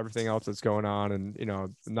upset about everything else that's going on. And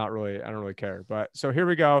not really, I don't really care. But so here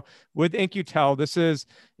we go with In-Q-Tel. This is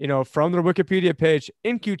from their Wikipedia page.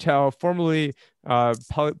 In-Q-Tel, formerly I'm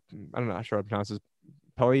not sure how to pronounce this.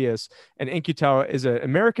 Peleus, and In-Q-Tel is an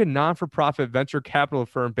American non-for-profit venture capital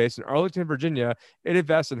firm based in Arlington, Virginia. It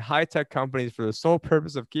invests in high-tech companies for the sole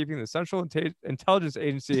purpose of keeping the Central Intelligence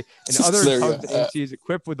Agency and other intelligence agencies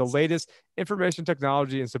equipped with the latest information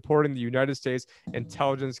technology and supporting the United States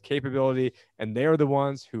intelligence capability. And they are the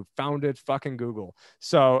ones who founded fucking Google.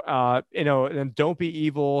 So, and don't be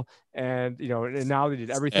evil. And, and now they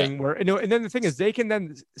did everything where, and then the thing is, they can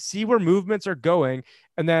then see where movements are going,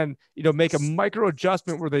 and then, make a micro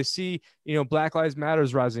adjustment where they see, Black Lives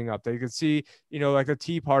Matters rising up. They can see, like the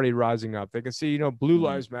Tea Party rising up. They can see, Blue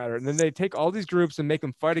Lives Matter. And then they take all these groups and make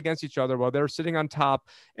them fight against each other while they're sitting on top.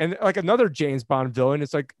 And like another James Bond villain,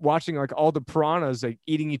 it's like watching like all the piranhas like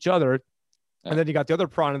eating each other. And then you got the other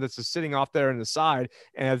piranha that's just sitting off there in the side.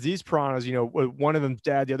 And as these piranhas, one of them's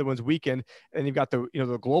dead, the other one's weakened. And you've got the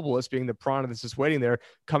globalist being the piranha that's just waiting there,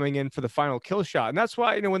 coming in for the final kill shot. And that's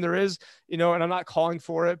why, when there is, and I'm not calling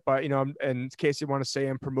for it, but, in case you want to say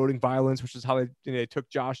I'm promoting violence, which is how they took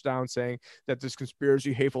Josh down, saying that this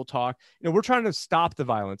conspiracy, hateful talk, we're trying to stop the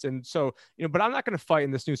violence. And so, but I'm not going to fight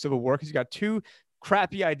in this new civil war, because you got two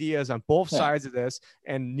crappy ideas on both sides of this,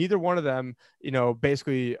 and neither one of them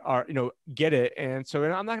basically are get it. And so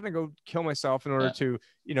I'm not going to go kill myself in order to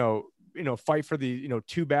fight for the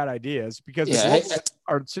two bad ideas, because the globalists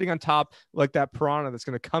are sitting on top like that piranha that's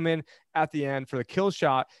going to come in at the end for the kill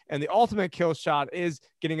shot. And the ultimate kill shot is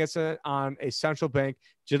getting us on a central bank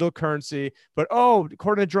digital currency. But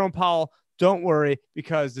according to Jerome Powell, don't worry,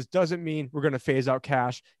 because this doesn't mean we're going to phase out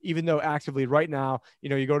cash, even though actively right now,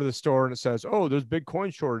 you go to the store and it says, there's big coin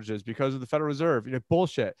shortages because of the Federal Reserve,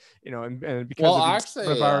 bullshit, and because of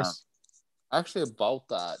the virus. Actually, about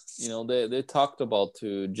that, they talked about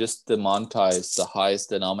to just demonetize the highest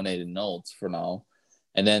denominated notes for now,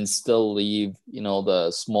 and then still leave, the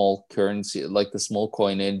small currency, like the small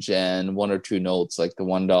coinage, and 1 or 2 notes, like the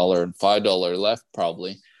 $1 and $5 left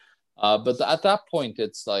probably. But at that point,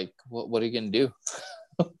 it's like, what are you going to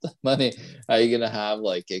do? Money? Are you going to have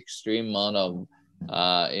like extreme amount of,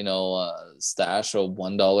 stash of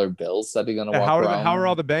 $1 bills that you're going to walk around? How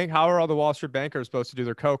are all the Wall Street bankers supposed to do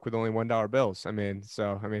their coke with only $1 bills?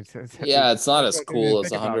 Yeah, it's not as cool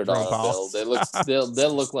as $100 bill.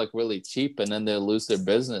 They'll look like really cheap, and then they'll lose their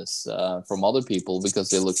business from other people because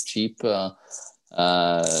they look cheap.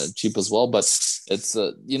 Cheap as well. But it's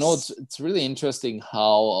it's really interesting how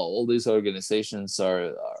all these organizations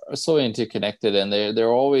are so interconnected, and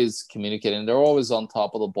they're always communicating, they're always on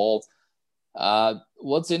top of the ball.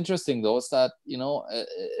 What's interesting though is that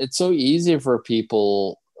it's so easy for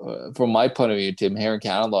people, from my point of view, Tim, here in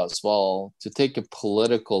Canada as well, to take a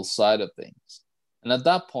political side of things. And at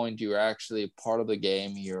that point, you're actually part of the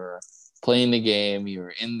game, you're playing the game,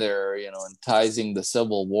 you're in there, enticing the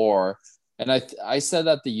civil war. And I said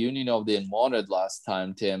at the Union of the Unwanted last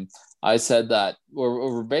time, Tim, I said that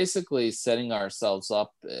we're basically setting ourselves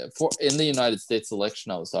up for, in the United States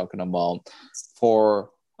election I was talking about, for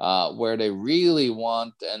where they really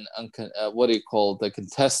want what do you call it, the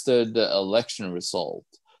contested election result.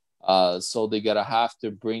 So they gotta have to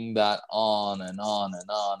bring that on and on and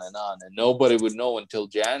on and on, and nobody would know until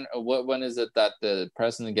when is it that the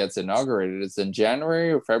president gets inaugurated? It's in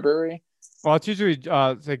January or February? Well, it's usually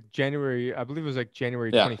it's like January. I believe it was like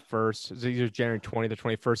January 21st. It's either January 20th or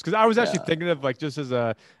 21st. Because I was actually thinking of like just as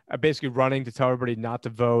a basically running to tell everybody not to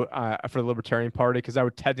vote for the Libertarian Party, because I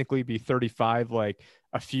would technically be 35 like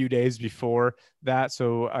a few days before that.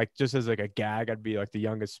 So like just as like a gag, I'd be like the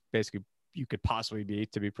youngest basically you could possibly be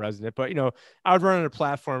to be president. But, I would run on a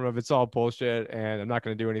platform of it's all bullshit and I'm not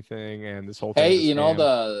going to do anything. And this whole thing. Hey, is a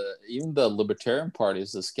scam. even the Libertarian Party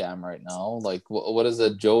is a scam right now. Like, what is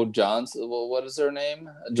it? Joe Johnson? What is her name?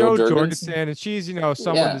 Joe Joe Jorgensen? Jorgensen, and she's,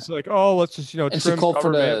 someone Yeah. that's like, oh, let's just, And she trim called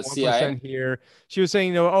for government the 1% CIA. here. She was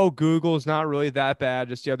saying, oh, Google is not really that bad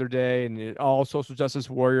just the other day, and all social justice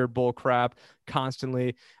warrior bull crap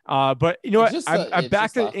constantly. But you know It's what? just I'm it's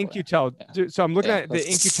back just to awkward. InQtel. Yeah. So I'm looking Yeah. at the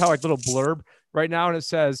InQtel like little blurb right now, and it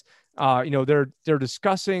says, they're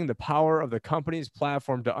discussing the power of the company's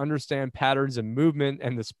platform to understand patterns of movement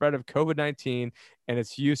and the spread of COVID-19 and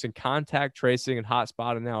its use in contact tracing and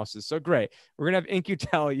hotspot analysis. So great. We're going to have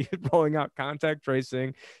InQtel rolling out contact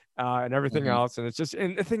tracing and everything Mhm. else. And it's just,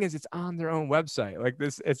 and the thing is, it's on their own website. Like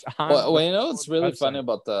this, it's on Well, their it's own really funny website.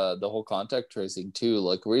 about the whole contact tracing too.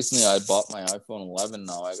 Like recently, I bought my iPhone 11.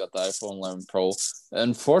 Now I got the iPhone 11 Pro.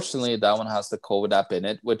 Unfortunately, that one has the COVID app in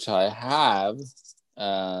it, which I have,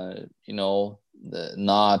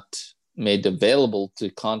 not made available to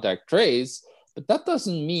contact trace. But that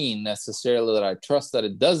doesn't mean necessarily that I trust that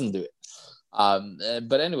it doesn't do it.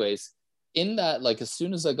 But anyways, in that, like as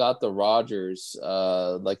soon as I got the Rogers,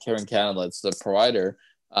 like here in Canada, it's the provider.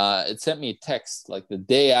 It sent me a text like the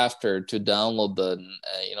day after to download the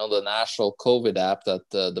national COVID app that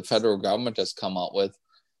the federal government has come out with,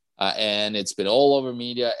 and it's been all over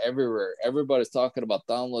media everywhere. Everybody's talking about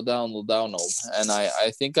download. And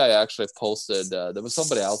I think I actually posted. There was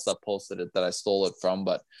somebody else that posted it that I stole it from,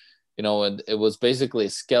 but it was basically a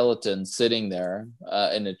skeleton sitting there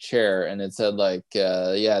in a chair, and it said like,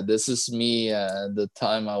 this is me. The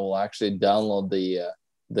time I will actually download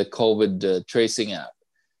the COVID tracing app.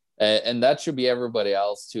 And that should be everybody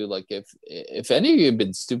else too. Like if any of you have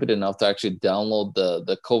been stupid enough to actually download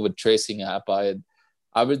the COVID tracing app,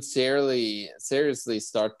 I would seriously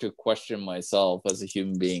start to question myself as a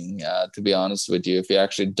human being. To be honest with you, if you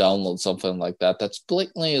actually download something like that, that's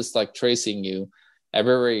blatantly is like tracing you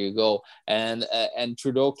everywhere you go. And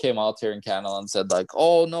Trudeau came out here in Canada and said like,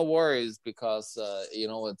 oh, no worries, because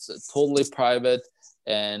it's totally private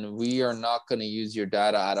and we are not going to use your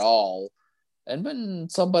data at all. And when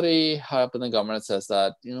somebody high up in the government says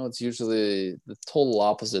that, it's usually the total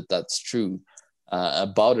opposite that's true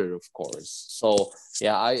about it, of course. So,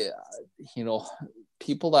 yeah,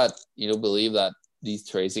 people that, believe that these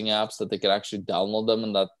tracing apps, that they can actually download them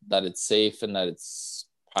and that it's safe and that it's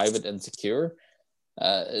private and secure,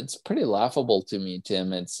 it's pretty laughable to me,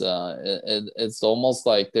 Tim. It's almost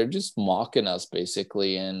like they're just mocking us,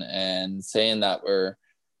 basically, and saying that we're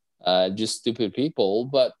just stupid people.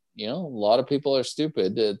 But a lot of people are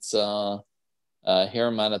stupid. It's here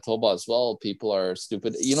in Manitoba as well. People are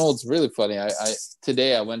stupid. It's really funny.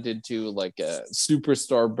 Today I went into like a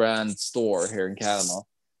Superstar brand store here in Canada,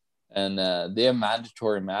 and they have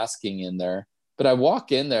mandatory masking in there. But I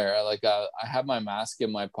walk in there, I have my mask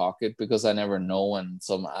in my pocket because I never know when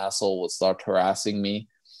some asshole will start harassing me.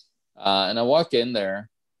 And I walk in there,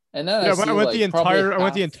 and then I see I went like probably I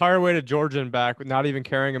went the half. entire way to Georgia and back with not even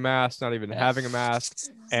carrying a mask, not even Yeah. having a mask,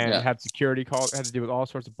 and Yeah. had security calls, had to deal with all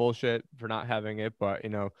sorts of bullshit for not having it. But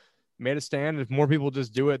made a stand. If more people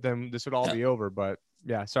just do it, then this would all be over. But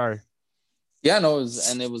yeah, sorry. Yeah, no, it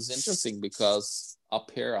was interesting because up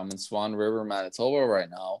here I'm in Swan River, Manitoba right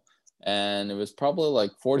now, and it was probably like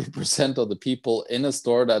 40% of the people in a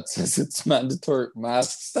store that says it's mandatory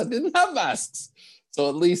masks that didn't have masks. So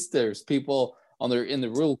at least there's people in the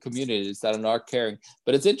rural communities that are not caring.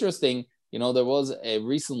 But it's interesting, there was a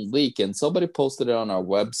recent leak, and somebody posted it on our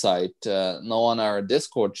website, on our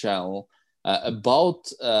Discord channel,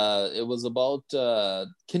 about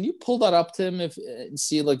can you pull that up, Tim? If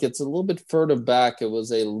see, like, it's a little bit further back. It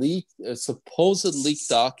was a supposed leaked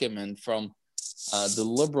document from the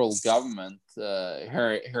Liberal government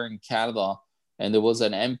here in Canada, and there was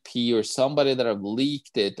an MP or somebody that have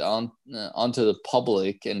leaked it onto the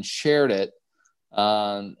public and shared it,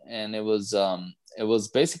 and it was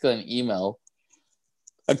basically an email.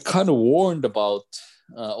 I kind of warned about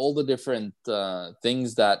all the different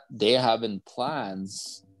things that they have in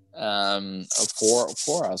plans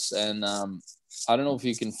for us, and I don't know if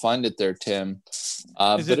you can find it there, Tim. Is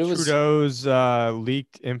But it it was Trudeau's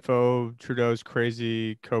leaked info? Trudeau's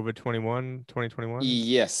crazy COVID 2021?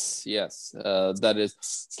 yes. That is.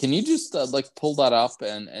 Can you just pull that up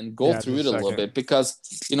and go through it Just a a little second. bit, because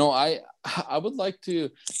I would like to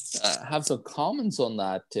have some comments on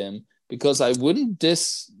that, Tim, because I wouldn't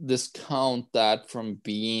discount that from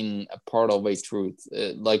being a part of a truth.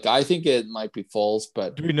 I think it might be false,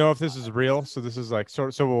 but Do we know if this is real? So this is like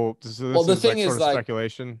this well, the is like thing sort is, of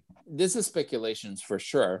speculation. this is speculations for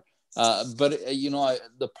sure. But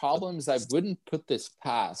the problem is I wouldn't put this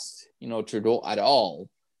past, Trudeau at all,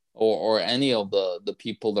 or any of the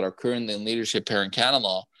people that are currently in leadership here in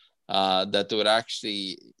Canada, that they would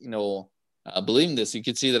actually, believe in this. You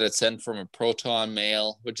can see that it's sent from a Proton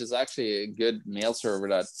Mail, which is actually a good mail server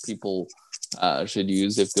that people should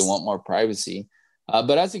use if they want more privacy.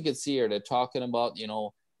 But as you can see here, they're talking about,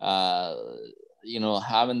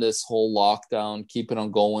 having this whole lockdown, keeping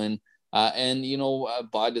on going.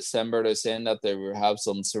 By December, they're saying that they will have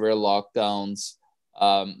some severe lockdowns,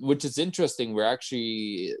 which is interesting. We're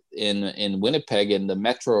actually in Winnipeg in the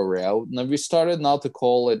metro area. Now, we started now to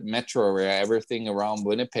call it metro area, everything around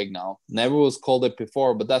Winnipeg now. Never was called it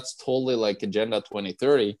before, but that's totally like Agenda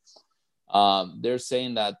 2030. They're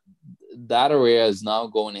saying that area is now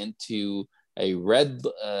going into a red,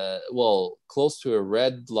 close to a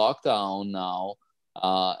red lockdown now.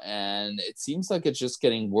 And it seems like it's just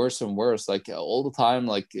getting worse and worse, like all the time.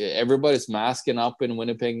 Like everybody's masking up in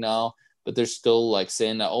Winnipeg now, but they're still like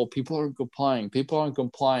saying that, oh, people aren't complying.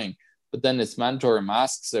 But then it's mandatory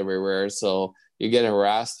masks everywhere, so you get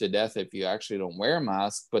harassed to death if you actually don't wear a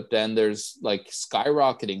mask. But then there's like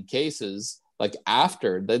skyrocketing cases, like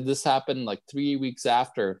after that this happened, like 3 weeks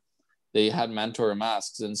after they had mandatory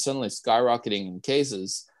masks, and suddenly skyrocketing in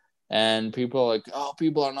cases. And people are like, oh,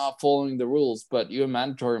 people are not following the rules, but you have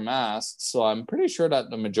mandatory masks. So I'm pretty sure that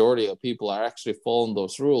the majority of people are actually following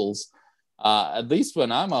those rules. At least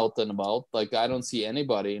when I'm out and about, like I don't see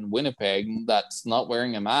anybody in Winnipeg that's not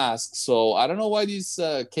wearing a mask. So I don't know why these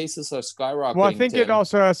cases are skyrocketing. Well, I think it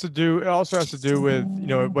also has to do with,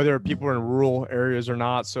 whether people are in rural areas or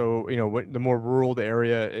not. So, the more rural the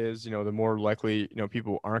area is, the more likely,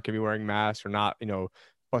 people aren't going to be wearing masks or not,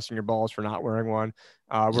 busting your balls for not wearing one.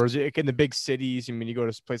 Whereas in the big cities, I mean, you go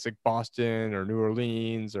to a place like Boston or New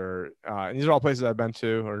Orleans, or and these are all places I've been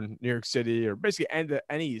to, or New York City, or basically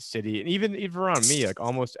any city, and even around me, like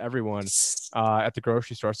almost everyone at the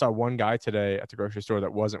grocery store. I saw one guy today at the grocery store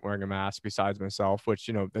that wasn't wearing a mask besides myself, which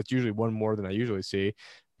that's usually one more than I usually see.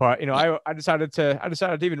 But I decided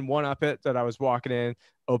to even one up it, that I was walking in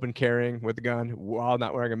open carrying with the gun while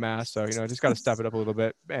not wearing a mask. So just got to step it up a little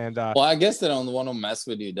bit. And well, I guess they don't want to mess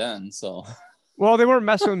with you then. So well, they weren't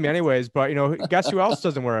messing with me anyways. But guess who else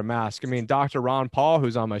doesn't wear a mask? I mean, Dr. Ron Paul,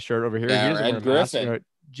 who's on my shirt over here, he doesn't wear a mask.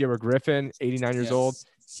 Jimmer Griffin, 89 years old,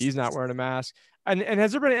 he's not wearing a mask. And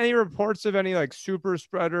has there been any reports of any like super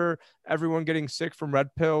spreader, everyone getting sick from red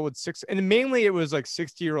pill with and mainly it was like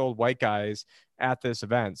 60-year-old white guys at this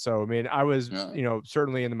event. So, I mean, I was,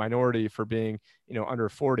 certainly in the minority for being, under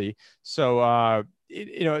 40. So,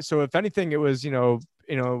 so if anything, it was, for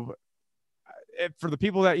the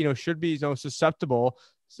people that, should be, susceptible,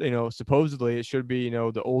 supposedly it should be,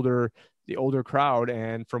 the older crowd.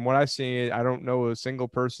 And from what I've seen, I don't know a single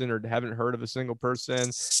person, or haven't heard of a single person.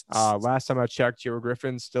 Last time I checked, Joe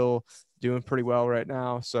Griffin's still doing pretty well right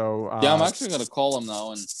now. So I'm actually going to call him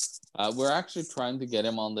now, and we're actually trying to get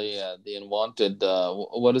him on the Unwanted.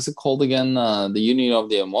 What is it called again? The Union of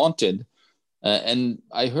the Unwanted. And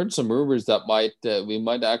I heard some rumors that we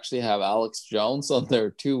might actually have Alex Jones on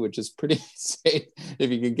there too, which is pretty insane.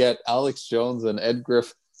 If you could get Alex Jones and Ed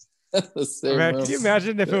Griffin. Can you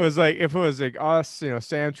imagine if it was like us,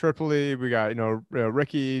 Sam Tripoli, we got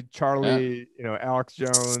Ricky, Charlie, Alex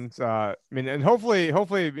Jones. I mean, and hopefully,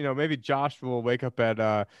 maybe Josh will wake up at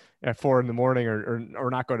 4 a.m. or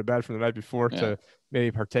not go to bed from the night before to maybe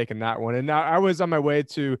partake in that one. And now I was on my way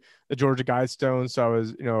to the Georgia Guidestones, so I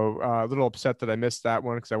was a little upset that I missed that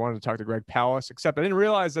one, because I wanted to talk to Greg Palast. Except I didn't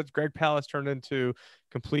realize that Greg Palast turned into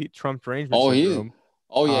complete Trump derangement syndrome.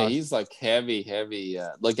 He's like heavy.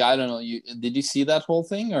 Like, I don't know. Did you see that whole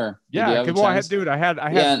thing, or yeah? Well, I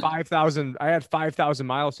had 5,000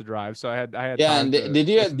 miles to drive, so I had. Yeah, and did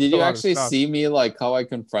you actually see me like how I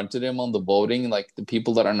confronted him on the voting, like the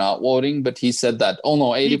people that are not voting? But he said that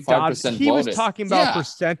 85% voted. He was talking about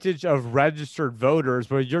percentage of registered voters,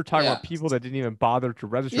 but you're talking about people that didn't even bother to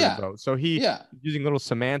register to vote. So he using little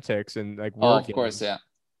semantics and like word games. Course, yeah.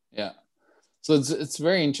 So it's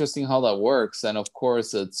very interesting how that works. And of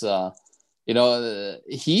course it's,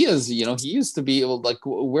 he used to be like,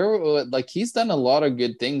 he's done a lot of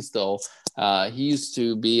good things though. He used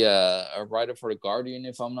to be a writer for The Guardian,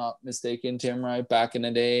 if I'm not mistaken, Tim, right back in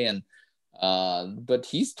the day. And, but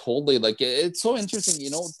he's totally like, it's so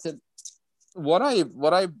interesting, what I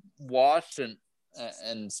watched and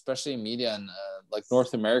especially media and like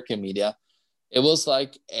North American media, it was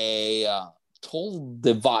like a total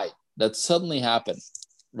divide that suddenly happened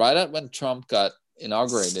right at when Trump got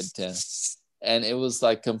inaugurated, and it was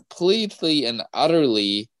like completely and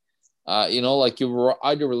utterly, like you were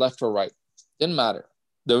either left or right, didn't matter.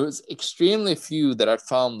 there was extremely few that I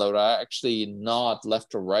found that were actually not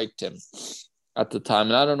left or right, Tim, at the time.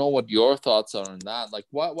 And I don't know what your thoughts are on that. Like,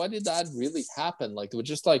 why did that really happen? Like, it was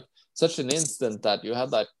just like such an instant that you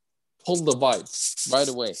had that pull divide right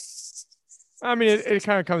away. I mean, it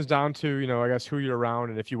kind of comes down to, I guess who you're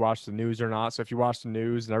around and if you watch the news or not. So if you watch the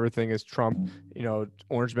news and everything is Trump,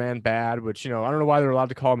 orange man bad, which, I don't know why they're allowed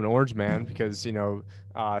to call him an orange man because,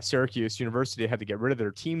 Syracuse University had to get rid of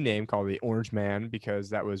their team name called the Orange Man because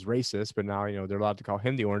that was racist. But now, they're allowed to call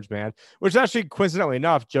him the Orange Man, which actually, coincidentally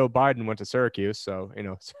enough, Joe Biden went to Syracuse. So,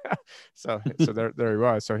 so there he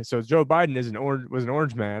was. So Joe Biden was an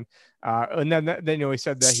orange man. And then he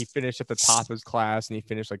said that he finished at the top of his class and he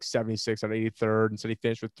finished like 76 out of 83rd and said he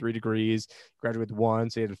finished with 3 degrees, graduated with 1.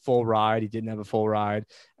 So he had a full ride. He didn't have a full ride.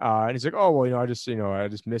 And he's like, oh, well, I just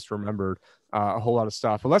misremembered a whole lot of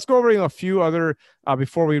stuff. But let's go over a few other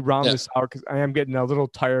before we round this out, because I am getting a little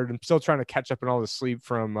tired. I'm still trying to catch up on all the sleep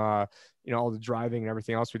from all the driving and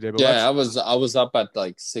everything else we did. But I was up at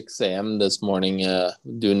like 6 a.m. this morning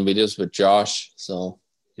doing videos with Josh. So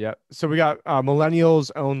yeah. So we got millennials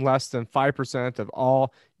own less than 5% of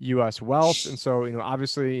all U.S. wealth. And so,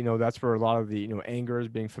 obviously, that's where a lot of the, anger is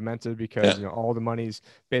being fomented because, all the money's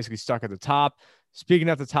basically stuck at the top. Speaking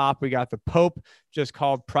at the top, we got the Pope just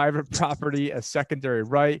called private property a secondary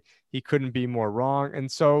right. He couldn't be more wrong.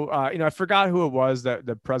 And so, I forgot who it was that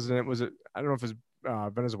the president was. I don't know if it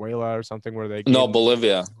was Venezuela or something where they.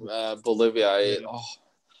 Bolivia. Bolivia.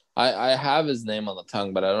 I have his name on the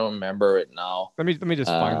tongue, but I don't remember it now. Let me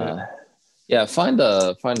just find it. Yeah, find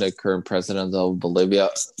the current president of Bolivia.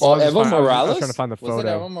 Evo Morales. I was trying to find the photo. Was it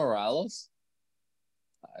Evo Morales?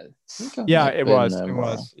 It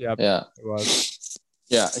was. Yep. Yeah, it was.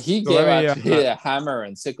 Yeah, he gave actually a hammer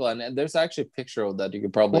and sickle, and there's actually a picture of that you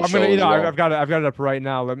could probably show. I've got it up right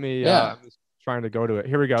now. Let me. I'm just trying to go to it.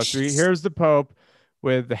 Here we go. So here's the Pope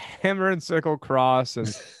with the hammer and sickle cross,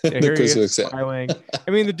 and here he is smiling.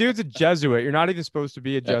 I mean, the dude's a Jesuit. You're not even supposed to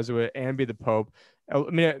be a Jesuit and be the Pope. I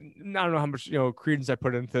mean, I don't know how much credence I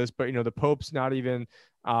put into this, but the Pope's not even.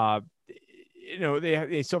 They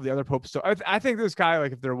still have the other Pope. So I think this guy,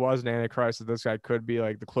 like, if there was an Antichrist, that this guy could be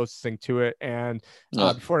like the closest thing to it. And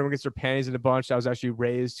before anyone gets their panties in a bunch, I was actually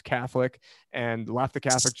raised Catholic and left the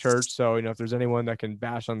Catholic Church. So, if there's anyone that can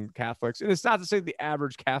bash on Catholics, and it's not to say the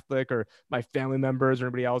average Catholic or my family members or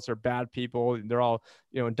anybody else are bad people. They're all,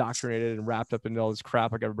 indoctrinated and wrapped up into all this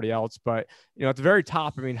crap like everybody else. But, at the very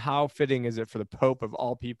top, I mean, how fitting is it for the Pope of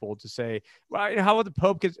all people to say, well, how about the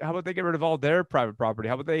Pope? How about they get rid of all their private property?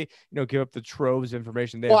 How about they, give up the troves of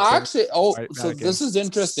information they have? So this is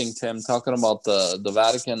interesting, Tim, talking about the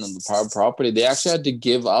Vatican and the private property. They actually had to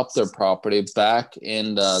give up their property back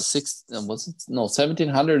in the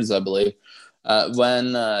 1700s, I believe,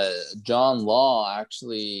 when John Law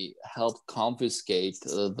actually helped confiscate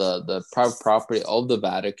the private property of the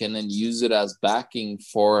Vatican and use it as backing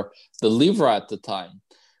for the livre at the time.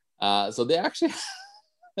 So they actually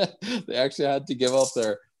had to give up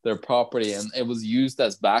their property, and it was used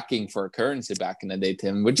as backing for a currency back in the day,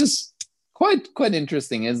 Tim, which is quite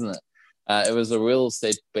interesting, isn't it? It was a real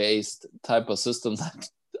estate-based type of system that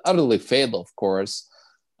utterly failed, of course,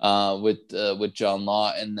 with John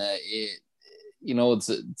Law, and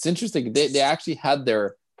it's interesting. They actually had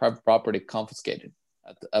their private property confiscated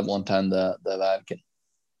at one time, the Vatican.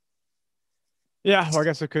 Yeah, well, I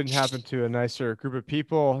guess it couldn't happen to a nicer group of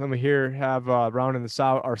people. Then we have round in the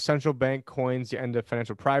South, our central bank coins the end of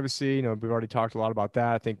financial privacy. We've already talked a lot about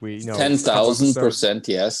that. I think we 10,000%,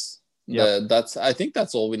 yes. Yeah, I think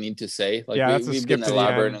that's all we need to say. Like, we've been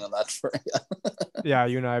elaborating on that for. Yeah,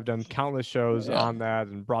 you and I have done countless shows on that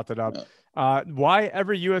and brought that up. Why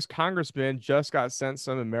every U.S. congressman just got sent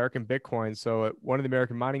some American Bitcoin. So at one of the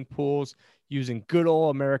American mining pools, using good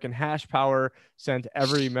old American hash power, sent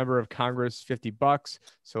every member of Congress $50.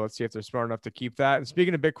 So let's see if they're smart enough to keep that. And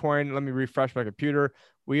speaking of Bitcoin, let me refresh my computer.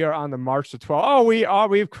 We are on the march to 12.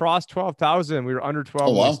 We've crossed 12,000. We were under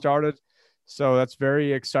 12 when we started. So that's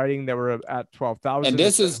very exciting that we're at 12,000. And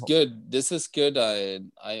this is good. This is good.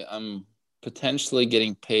 I'm potentially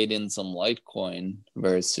getting paid in some Litecoin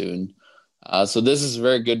very soon. So this is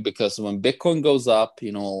very good because when Bitcoin goes up,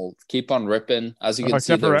 keep on ripping. As you can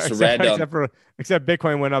see, except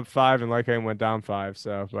Bitcoin went up 5 and Litecoin went down 5.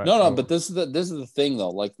 So but this is the thing though.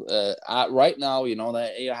 Like right now,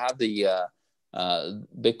 that you have the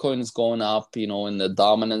Bitcoin is going up, in the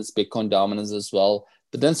Bitcoin dominance as well.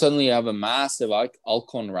 But then suddenly you have a massive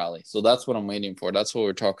altcoin rally. So that's what I'm waiting for. That's what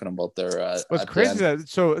we're talking about there. It's crazy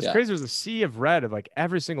crazy. There's a sea of red of like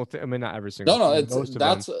every single thing. I mean, not every single.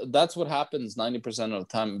 That's what happens 90% of the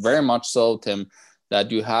time. Very much so, Tim,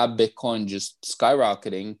 that you have Bitcoin just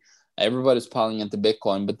skyrocketing, everybody's piling into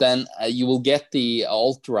Bitcoin, but then you will get the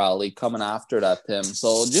alt rally coming after that, Tim.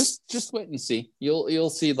 So just wait and see. You'll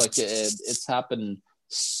see, like, it's happened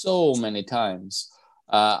so many times.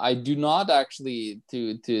 I do not actually,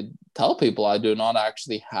 to tell people, I do not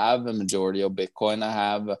actually have a majority of Bitcoin. I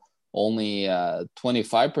have only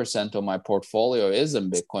 25% of my portfolio is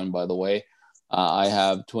in Bitcoin, by the way. I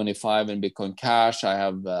have 25 in Bitcoin Cash. I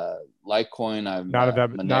have Litecoin. I have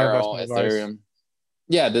Monero, Ethereum.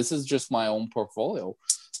 Yeah, this is just my own portfolio.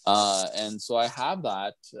 And so I have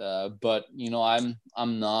that, but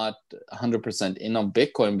I'm not 100% in on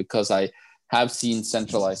Bitcoin because I have seen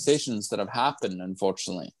centralizations that have happened,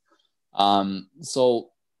 unfortunately. So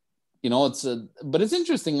but it's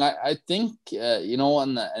interesting. I think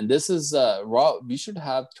and this is we should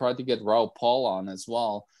have tried to get Raul Paul on as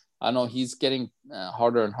well. I know he's getting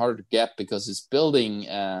harder and harder to get because he's building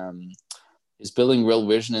Real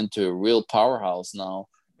Vision into a real powerhouse now.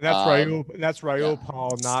 That's Raul. That's Raul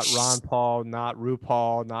Paul, not Ron Paul, not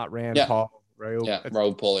RuPaul, not Rand Paul. Raul. Yeah,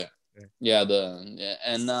 Raul Paul. Yeah.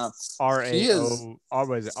 And RAOL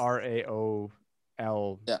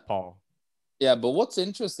Paul. Yeah, but what's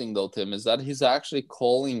interesting though, Tim, is that he's actually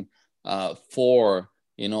calling for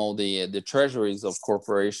the treasuries of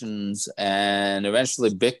corporations and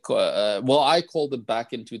eventually Bitcoin. Well, I called it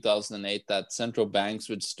back in 2008 that central banks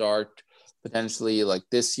would start potentially like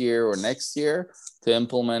this year or next year to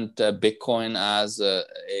implement Bitcoin as a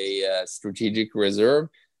strategic reserve.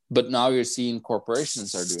 But now you're seeing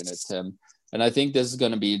corporations are doing it, Tim. And I think this is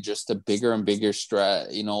going to be just a bigger and bigger stride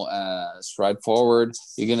forward.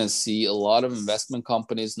 You're going to see a lot of investment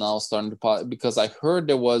companies now starting to, because I heard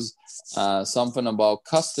there was something about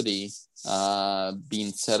custody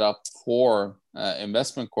being set up for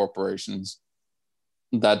investment corporations,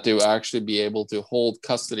 that to actually be able to hold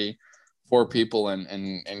custody for people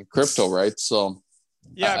in crypto, right? So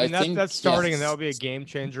yeah, I mean, that's starting, and that'll be a game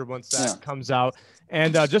changer once that comes out.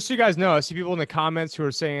 And just so you guys know, I see people in the comments who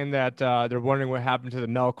are saying that they're wondering what happened to the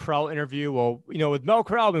Mel Krell interview. Well, with Mel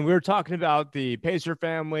Krell, I mean, we were talking about the Pacer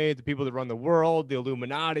family, the people that run the world, the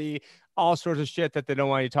Illuminati, all sorts of shit that they don't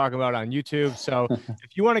want you talking about on YouTube. So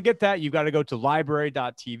if you want to get that, you got to go to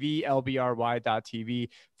library.tv,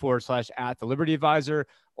 LBRY.TV/@the-Liberty-Advisor.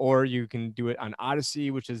 Or you can do it on Odyssey,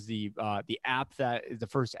 which is the app that is the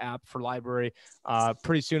first app for library.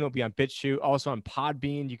 Pretty soon it'll be on BitChute. Also on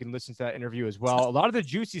Podbean, you can listen to that interview as well. A lot of the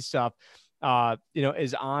juicy stuff,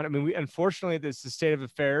 is on. I mean, unfortunately, this is the state of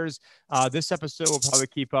affairs. This episode will probably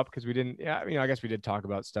keep up because we didn't. Yeah, I guess we did talk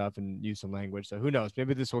about stuff and use some language. So who knows?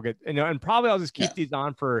 Maybe this will get. And probably I'll just keep these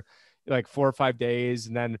on for like 4 or 5 days,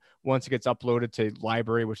 and then once it gets uploaded to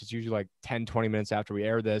library, which is usually like 10-20 minutes after we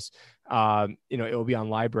air this, it will be on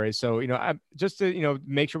library. So just to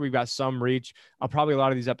make sure we've got some reach, I'll probably, a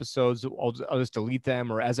lot of these episodes I'll just delete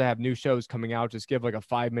them, or as I have new shows coming out, just give like a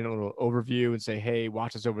 5-minute little overview and say, hey,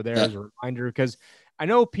 watch us over there as a reminder, because I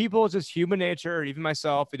know people, it's just human nature, even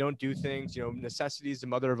myself, they don't do things, necessity is the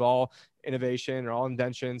mother of all innovation or all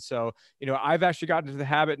invention. So, I've actually gotten into the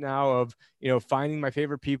habit now of, finding my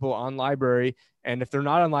favorite people on library. And if they're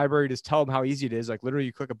not on library, just tell them how easy it is. Like literally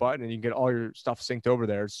you click a button and you can get all your stuff synced over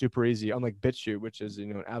there. It's super easy. Unlike BitChute, which is,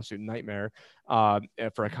 an absolute nightmare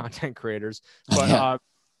for content creators.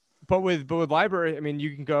 But with library, I mean,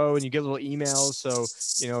 you can go and you get little emails. So,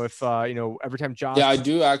 if, every time Josh. Yeah, I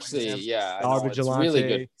do actually. Yeah. Dollar Vigilante, it's really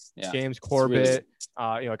good. Yeah, James Corbett,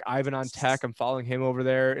 really like Ivan on Tech. I'm following him over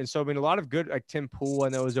there. And so, I mean, a lot of good, like Tim Pool, I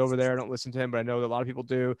know is over there. I don't listen to him, but I know that a lot of people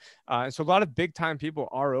do. And so a lot of big time people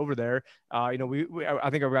are over there. I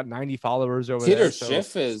think I've got 90 followers over Peter there.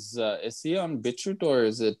 Schiff is he on BitChute or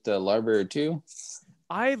is it library too?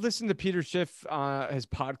 I listen to Peter Schiff, his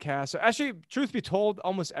podcast. Actually, truth be told,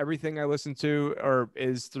 almost everything I listen to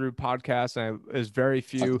is through podcasts. And there's very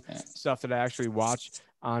few stuff that I actually watch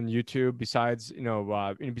on YouTube besides,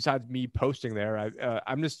 besides me posting there.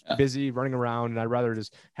 I'm just busy running around, and I'd rather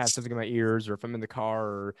just have something in my ears, or if I'm in the car,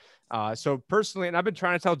 or so personally. And I've been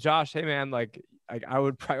trying to tell Josh, hey man, like I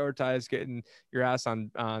would prioritize getting your ass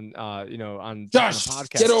on Josh, on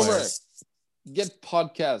podcast. Get over it. Get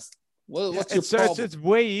podcast. What's your problem? It's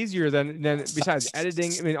way easier than besides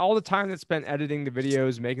editing. I mean, all the time that's spent editing the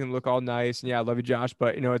videos, making them look all nice. And yeah, I love you, Josh,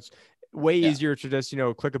 but it's way easier to just,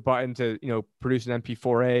 click a button to, produce an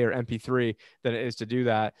MP4A or MP3 than it is to do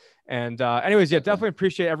that. And anyways, definitely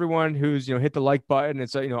appreciate everyone who's, hit the like button.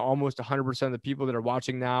 It's, almost 100% of the people that are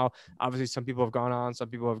watching now. Obviously, some people have gone on, some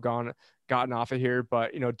people have gotten off of here,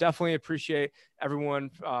 but, definitely appreciate everyone,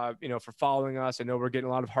 for following us. I know we're getting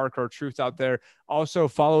a lot of hardcore truth out there. Also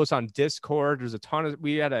follow us on Discord. There's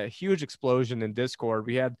we had a huge explosion in Discord.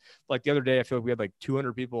 We had, like, the other day, I feel like we had like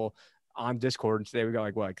 200 people on Discord. And today we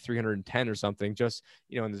got like 310 or something. Just,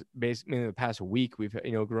 in the past week, we've,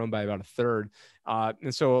 grown by about a third.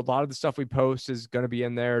 And so a lot of the stuff we post is going to be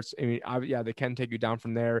in there. They can take you down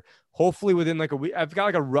from there. Hopefully within like a week. I've got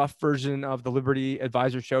like a rough version of the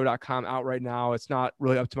libertyadvisorshow.com out right now. It's not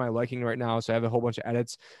really up to my liking right now. So I have a whole bunch of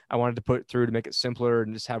edits I wanted to put through to make it simpler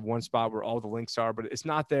and just have one spot where all the links are, but it's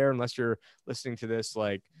not there unless you're listening to this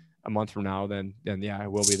like a month from now, then yeah, I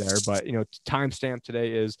will be there. But, timestamp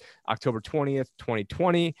today is October 20th,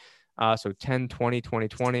 2020. So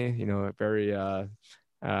 10/20/2020, very, I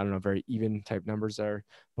don't know, very even type numbers there.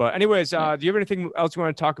 But anyways, do you have anything else you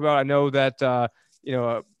want to talk about? I know that,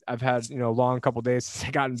 I've had, a long couple of days since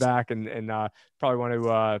I gotten back and probably want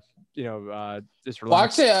to, just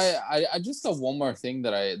relax. Well, actually, I just got one more thing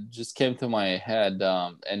that I just came to my head,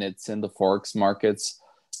 and it's in the Forex markets.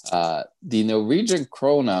 The Norwegian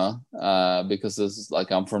krona, because this is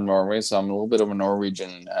like, I'm from Norway, so I'm a little bit of a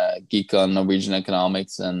Norwegian geek on Norwegian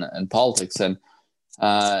economics and politics. And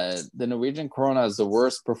the Norwegian krona is the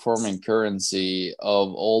worst performing currency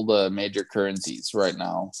of all the major currencies right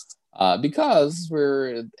now, because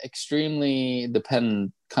we're extremely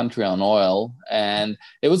dependent country on oil. And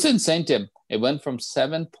it was insane, Tim. It went from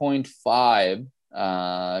 7.5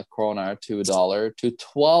 krona to $1 to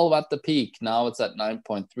 12 at the peak. Now it's at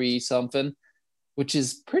 9.3 something, which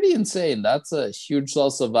is pretty insane. That's a huge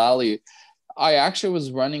loss of value. I actually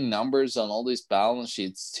was running numbers on all these balance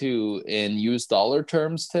sheets too in US dollar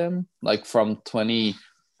terms, Tim, like from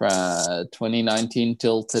 2019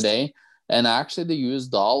 till today. And actually the US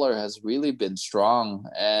dollar has really been strong.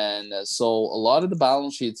 And so a lot of the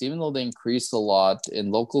balance sheets, even though they increased a lot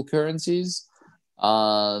in local currencies,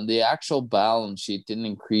 the actual balance sheet didn't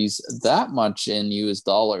increase that much in US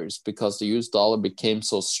dollars because the US dollar became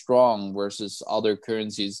so strong versus other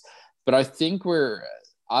currencies. But I think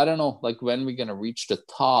I don't know, like when we're going to reach the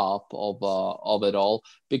top of it all,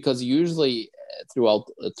 because usually throughout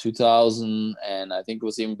 2000, and I think it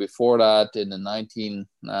was even before that in the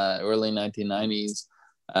early 1990s,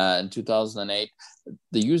 in 2008,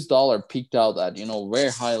 the US dollar peaked out at,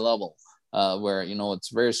 very high level, where, it's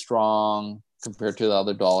very strong compared to the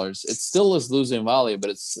other dollars. It still is losing value, but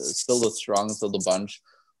it's still the strongest of the bunch.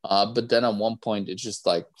 But then at one point it just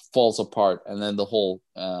like falls apart, and then the whole,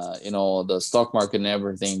 the stock market and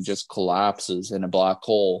everything just collapses in a black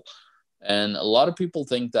hole. And a lot of people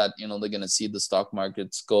think that, they're going to see the stock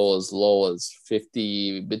markets go as low as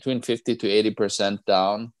between 50 to 80%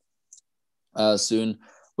 down soon,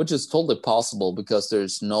 which is totally possible because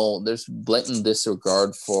there's blatant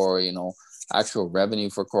disregard for, actual revenue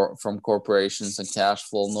from corporations and cash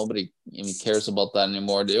flow. Nobody even cares about that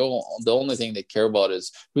anymore. The only thing they care about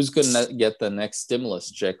is who's going to get the next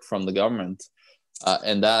stimulus check from the government.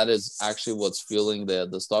 And that is actually what's fueling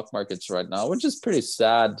the stock markets right now, which is pretty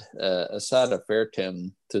sad, a sad affair,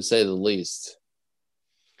 Tim, to say the least.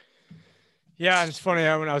 Yeah, it's funny.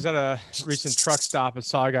 When I was at a recent truck stop and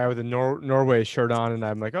saw a guy with a Norway shirt on, and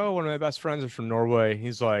I'm like, "Oh, one of my best friends is from Norway."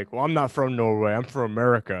 He's like, "Well, I'm not from Norway. I'm from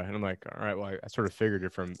America." And I'm like, "All right, well, I sort of figured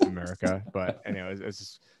you're from America." But anyway, it's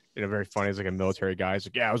just, very funny. He's like a military guy. He's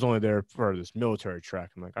like, "Yeah, I was only there for this military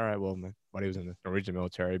trek." I'm like, "All right, well, my buddy was in the Norwegian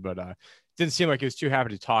military," but didn't seem like he was too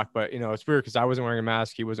happy to talk. But it's weird because I wasn't wearing a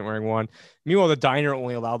mask, he wasn't wearing one. Meanwhile, the diner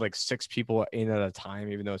only allowed like 6 people in at a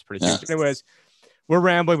time, even though it's pretty huge. Anyways, we're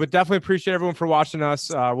rambling, but definitely appreciate everyone for watching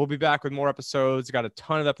us. We'll be back with more episodes. Got a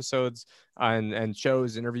ton of episodes and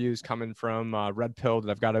shows, interviews coming from Red Pill that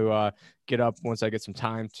I've got to get up once I get some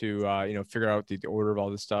time to figure out the order of all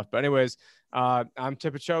this stuff. But anyways, I'm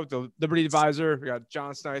Tipicho, the Liberty Advisor. We got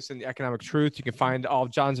John Snice and the Economic Truth. You can find all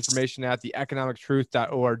of John's information at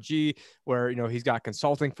theeconomictruth.org, where he's got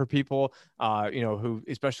consulting for people, who,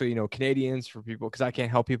 especially Canadians, for people, because I can't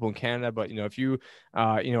help people in Canada. But if you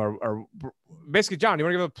are basically, John, you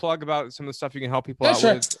want to give a plug about some of the stuff you can help people out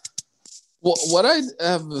with? Well, what I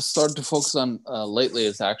have started to focus on lately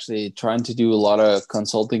is actually trying to do a lot of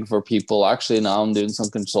consulting for people. Actually, now I'm doing some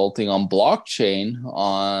consulting on blockchain,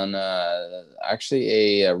 on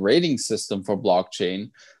actually a rating system for blockchain,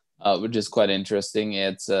 which is quite interesting.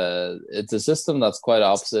 It's a system that's quite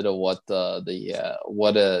opposite of what the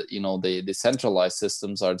decentralized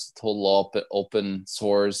systems are. It's a total open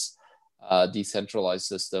source decentralized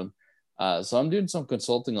system. So I'm doing some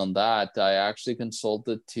consulting on that. I actually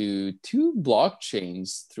consulted to 2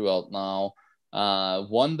 blockchains throughout now.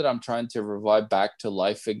 One that I'm trying to revive back to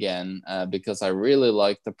life again because I really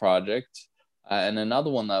like the project. And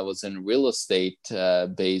another one that was in real estate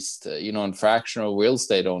based, in fractional real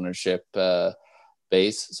estate ownership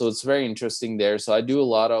base. So it's very interesting there. So I do a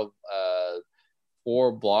lot of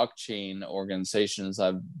for blockchain organizations.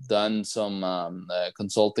 I've done some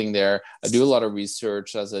consulting there. I do a lot of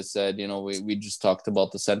research. As I said, we just talked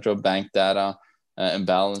about the central bank data and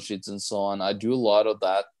balance sheets and so on. I do a lot of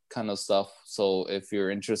that kind of stuff. So if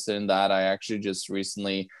you're interested in that, I actually just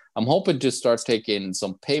recently, I'm hoping to start taking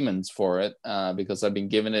some payments for it because I've been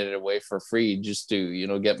giving it away for free just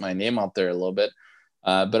to, get my name out there a little bit.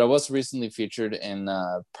 But I was recently featured in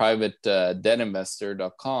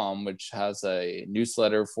privatedebtinvestor.com, which has a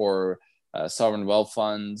newsletter for sovereign wealth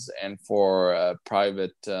funds and for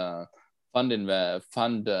private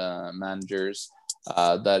fund managers.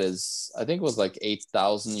 That is, I think it was like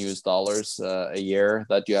 $8,000 a year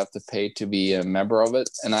that you have to pay to be a member of it.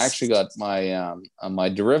 And I actually got my my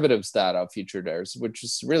derivatives data featured there, which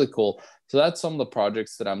is really cool. So that's some of the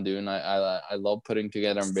projects that I'm doing. I love putting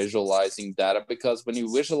together and visualizing data, because when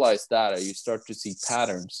you visualize data, you start to see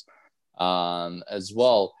patterns as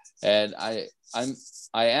well. And I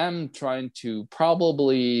am trying to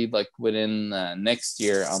probably, like, within next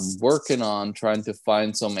year, I'm working on trying to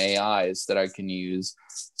find some AIs that I can use,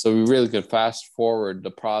 so we really could fast forward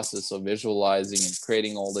the process of visualizing and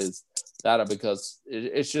creating all this data, because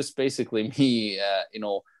it's just basically me,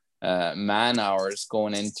 man hours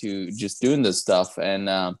going into just doing this stuff. And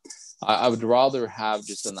I would rather have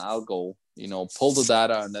just an algo, pull the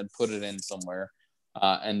data and then put it in somewhere,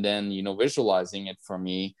 and then, visualizing it for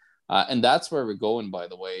me. And that's where we're going, by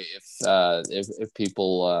the way, if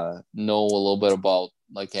people know a little bit about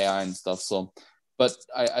like AI and stuff. So, but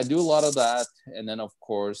I do a lot of that. And then, of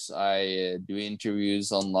course, I do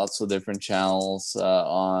interviews on lots of different channels,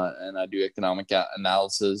 and I do economic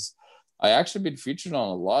analysis. I actually been featured on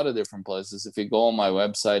a lot of different places. If you go on my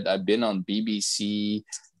website, I've been on BBC,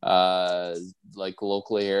 like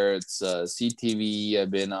locally here, it's CTV.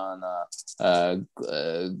 I've been on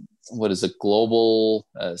what is it, Global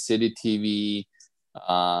City TV,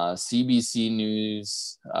 CBC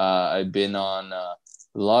News. I've been on a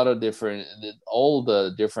lot of all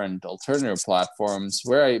the different alternative platforms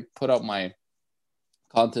where I put up my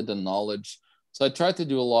content and knowledge. So I try to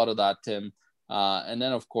do a lot of that, Tim. And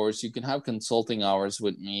then, of course, you can have consulting hours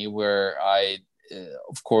with me where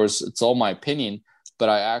of course, it's all my opinion, but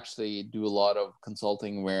I actually do a lot of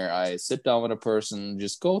consulting where I sit down with a person,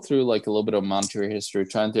 just go through like a little bit of monetary history,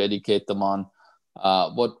 trying to educate them on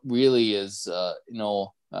what really is,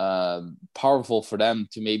 powerful for them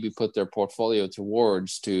to maybe put their portfolio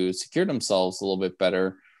towards to secure themselves a little bit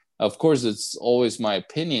better. Of course, it's always my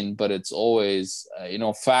opinion, but it's always,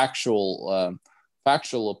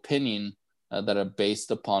 factual opinion that are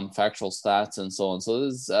based upon factual stats and so on. So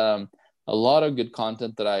there's a lot of good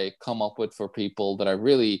content that I come up with for people that I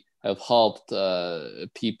really have helped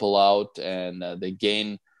people out, and they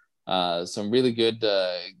gain some really good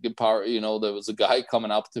power. There was a guy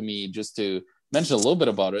coming up to me, just to mention a little bit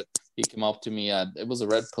about it. He came up to me at, it was a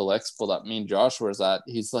Red Pill Expo that me and Josh was at.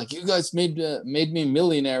 He's like, "You guys made me a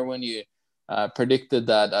millionaire when you predicted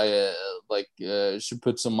that I should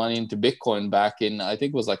put some money into Bitcoin back in, I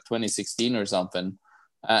think it was like 2016 or something."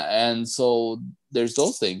 And so there's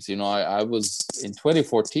those things, I was in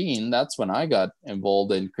 2014. That's when I got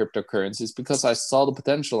involved in cryptocurrencies, because I saw the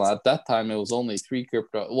potential. At that time, it was only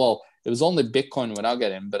it was only Bitcoin when I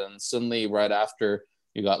got in, but then suddenly right after,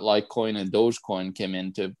 you got Litecoin and Dogecoin came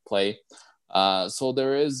into play. So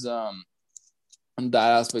there is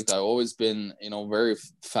that aspect. I've always been, very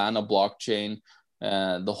fan of blockchain,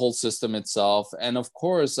 the whole system itself. And of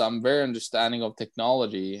course, I'm very understanding of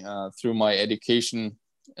technology through my education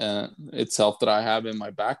itself that I have in my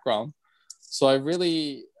background. So I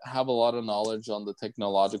really have a lot of knowledge on the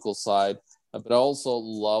technological side, but I also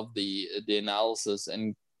love the analysis.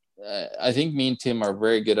 And I think me and Tim are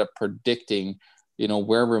very good at predicting,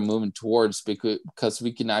 where we're moving towards, because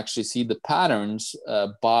we can actually see the patterns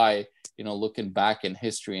by, looking back in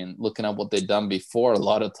history and looking at what they've done before a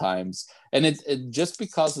lot of times. And it just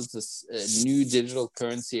because it's a new digital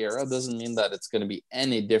currency era doesn't mean that it's going to be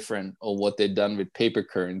any different of what they've done with paper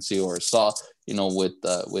currency or with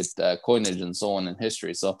coinage and so on in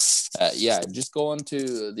history. So just go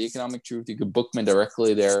into the Economic Truth. You can book me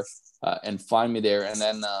directly there and find me there, and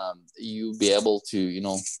then you'll be able to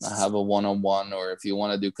have a one-on-one, or if you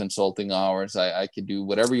want to do consulting hours, I could do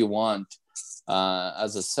whatever you want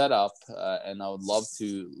as a setup, and I would love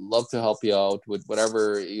to help you out with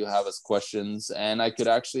whatever you have as questions. And I could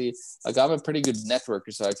actually, I'm a pretty good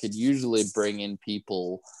networker, so I could usually bring in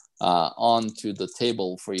people onto the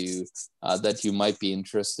table for you that you might be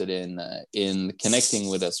interested in connecting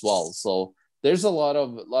with as well. So there's a lot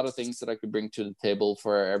of things that I could bring to the table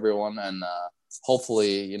for everyone, and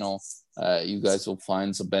hopefully you guys will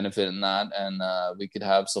find some benefit in that, and we could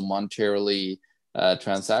have some monetarily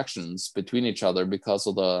transactions between each other because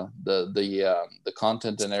of the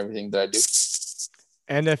content and everything that I do.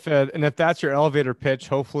 And if that's your elevator pitch,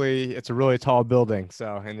 hopefully it's a really tall building.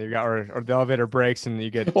 So, and you got or the elevator breaks and you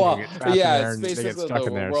get, well, you get trapped in there it's and they get basically stuck the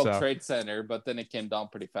in there. World So Trade Center, but then it came down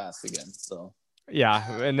pretty fast again. So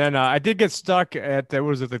yeah, and then I did get stuck at there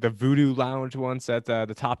was like the Voodoo Lounge once at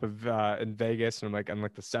the top of in Vegas, and I'm like on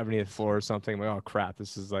like the 70th floor or something. I'm like, oh crap,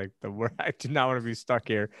 this is like the where I do not want to be stuck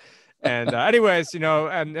here. And anyways,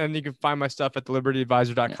 and you can find my stuff at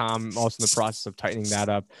thelibertyadvisor.com. I'm also in the process of tightening that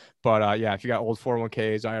up. But yeah, if you got old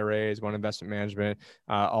 401ks, IRAs, one investment management,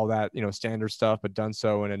 all that, standard stuff, but done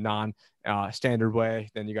so in a non-standard way,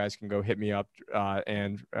 then you guys can go hit me up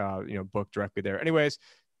and book directly there. Anyways,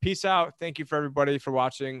 peace out. Thank you for everybody for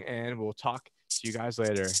watching, and we'll talk to you guys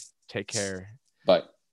later. Take care.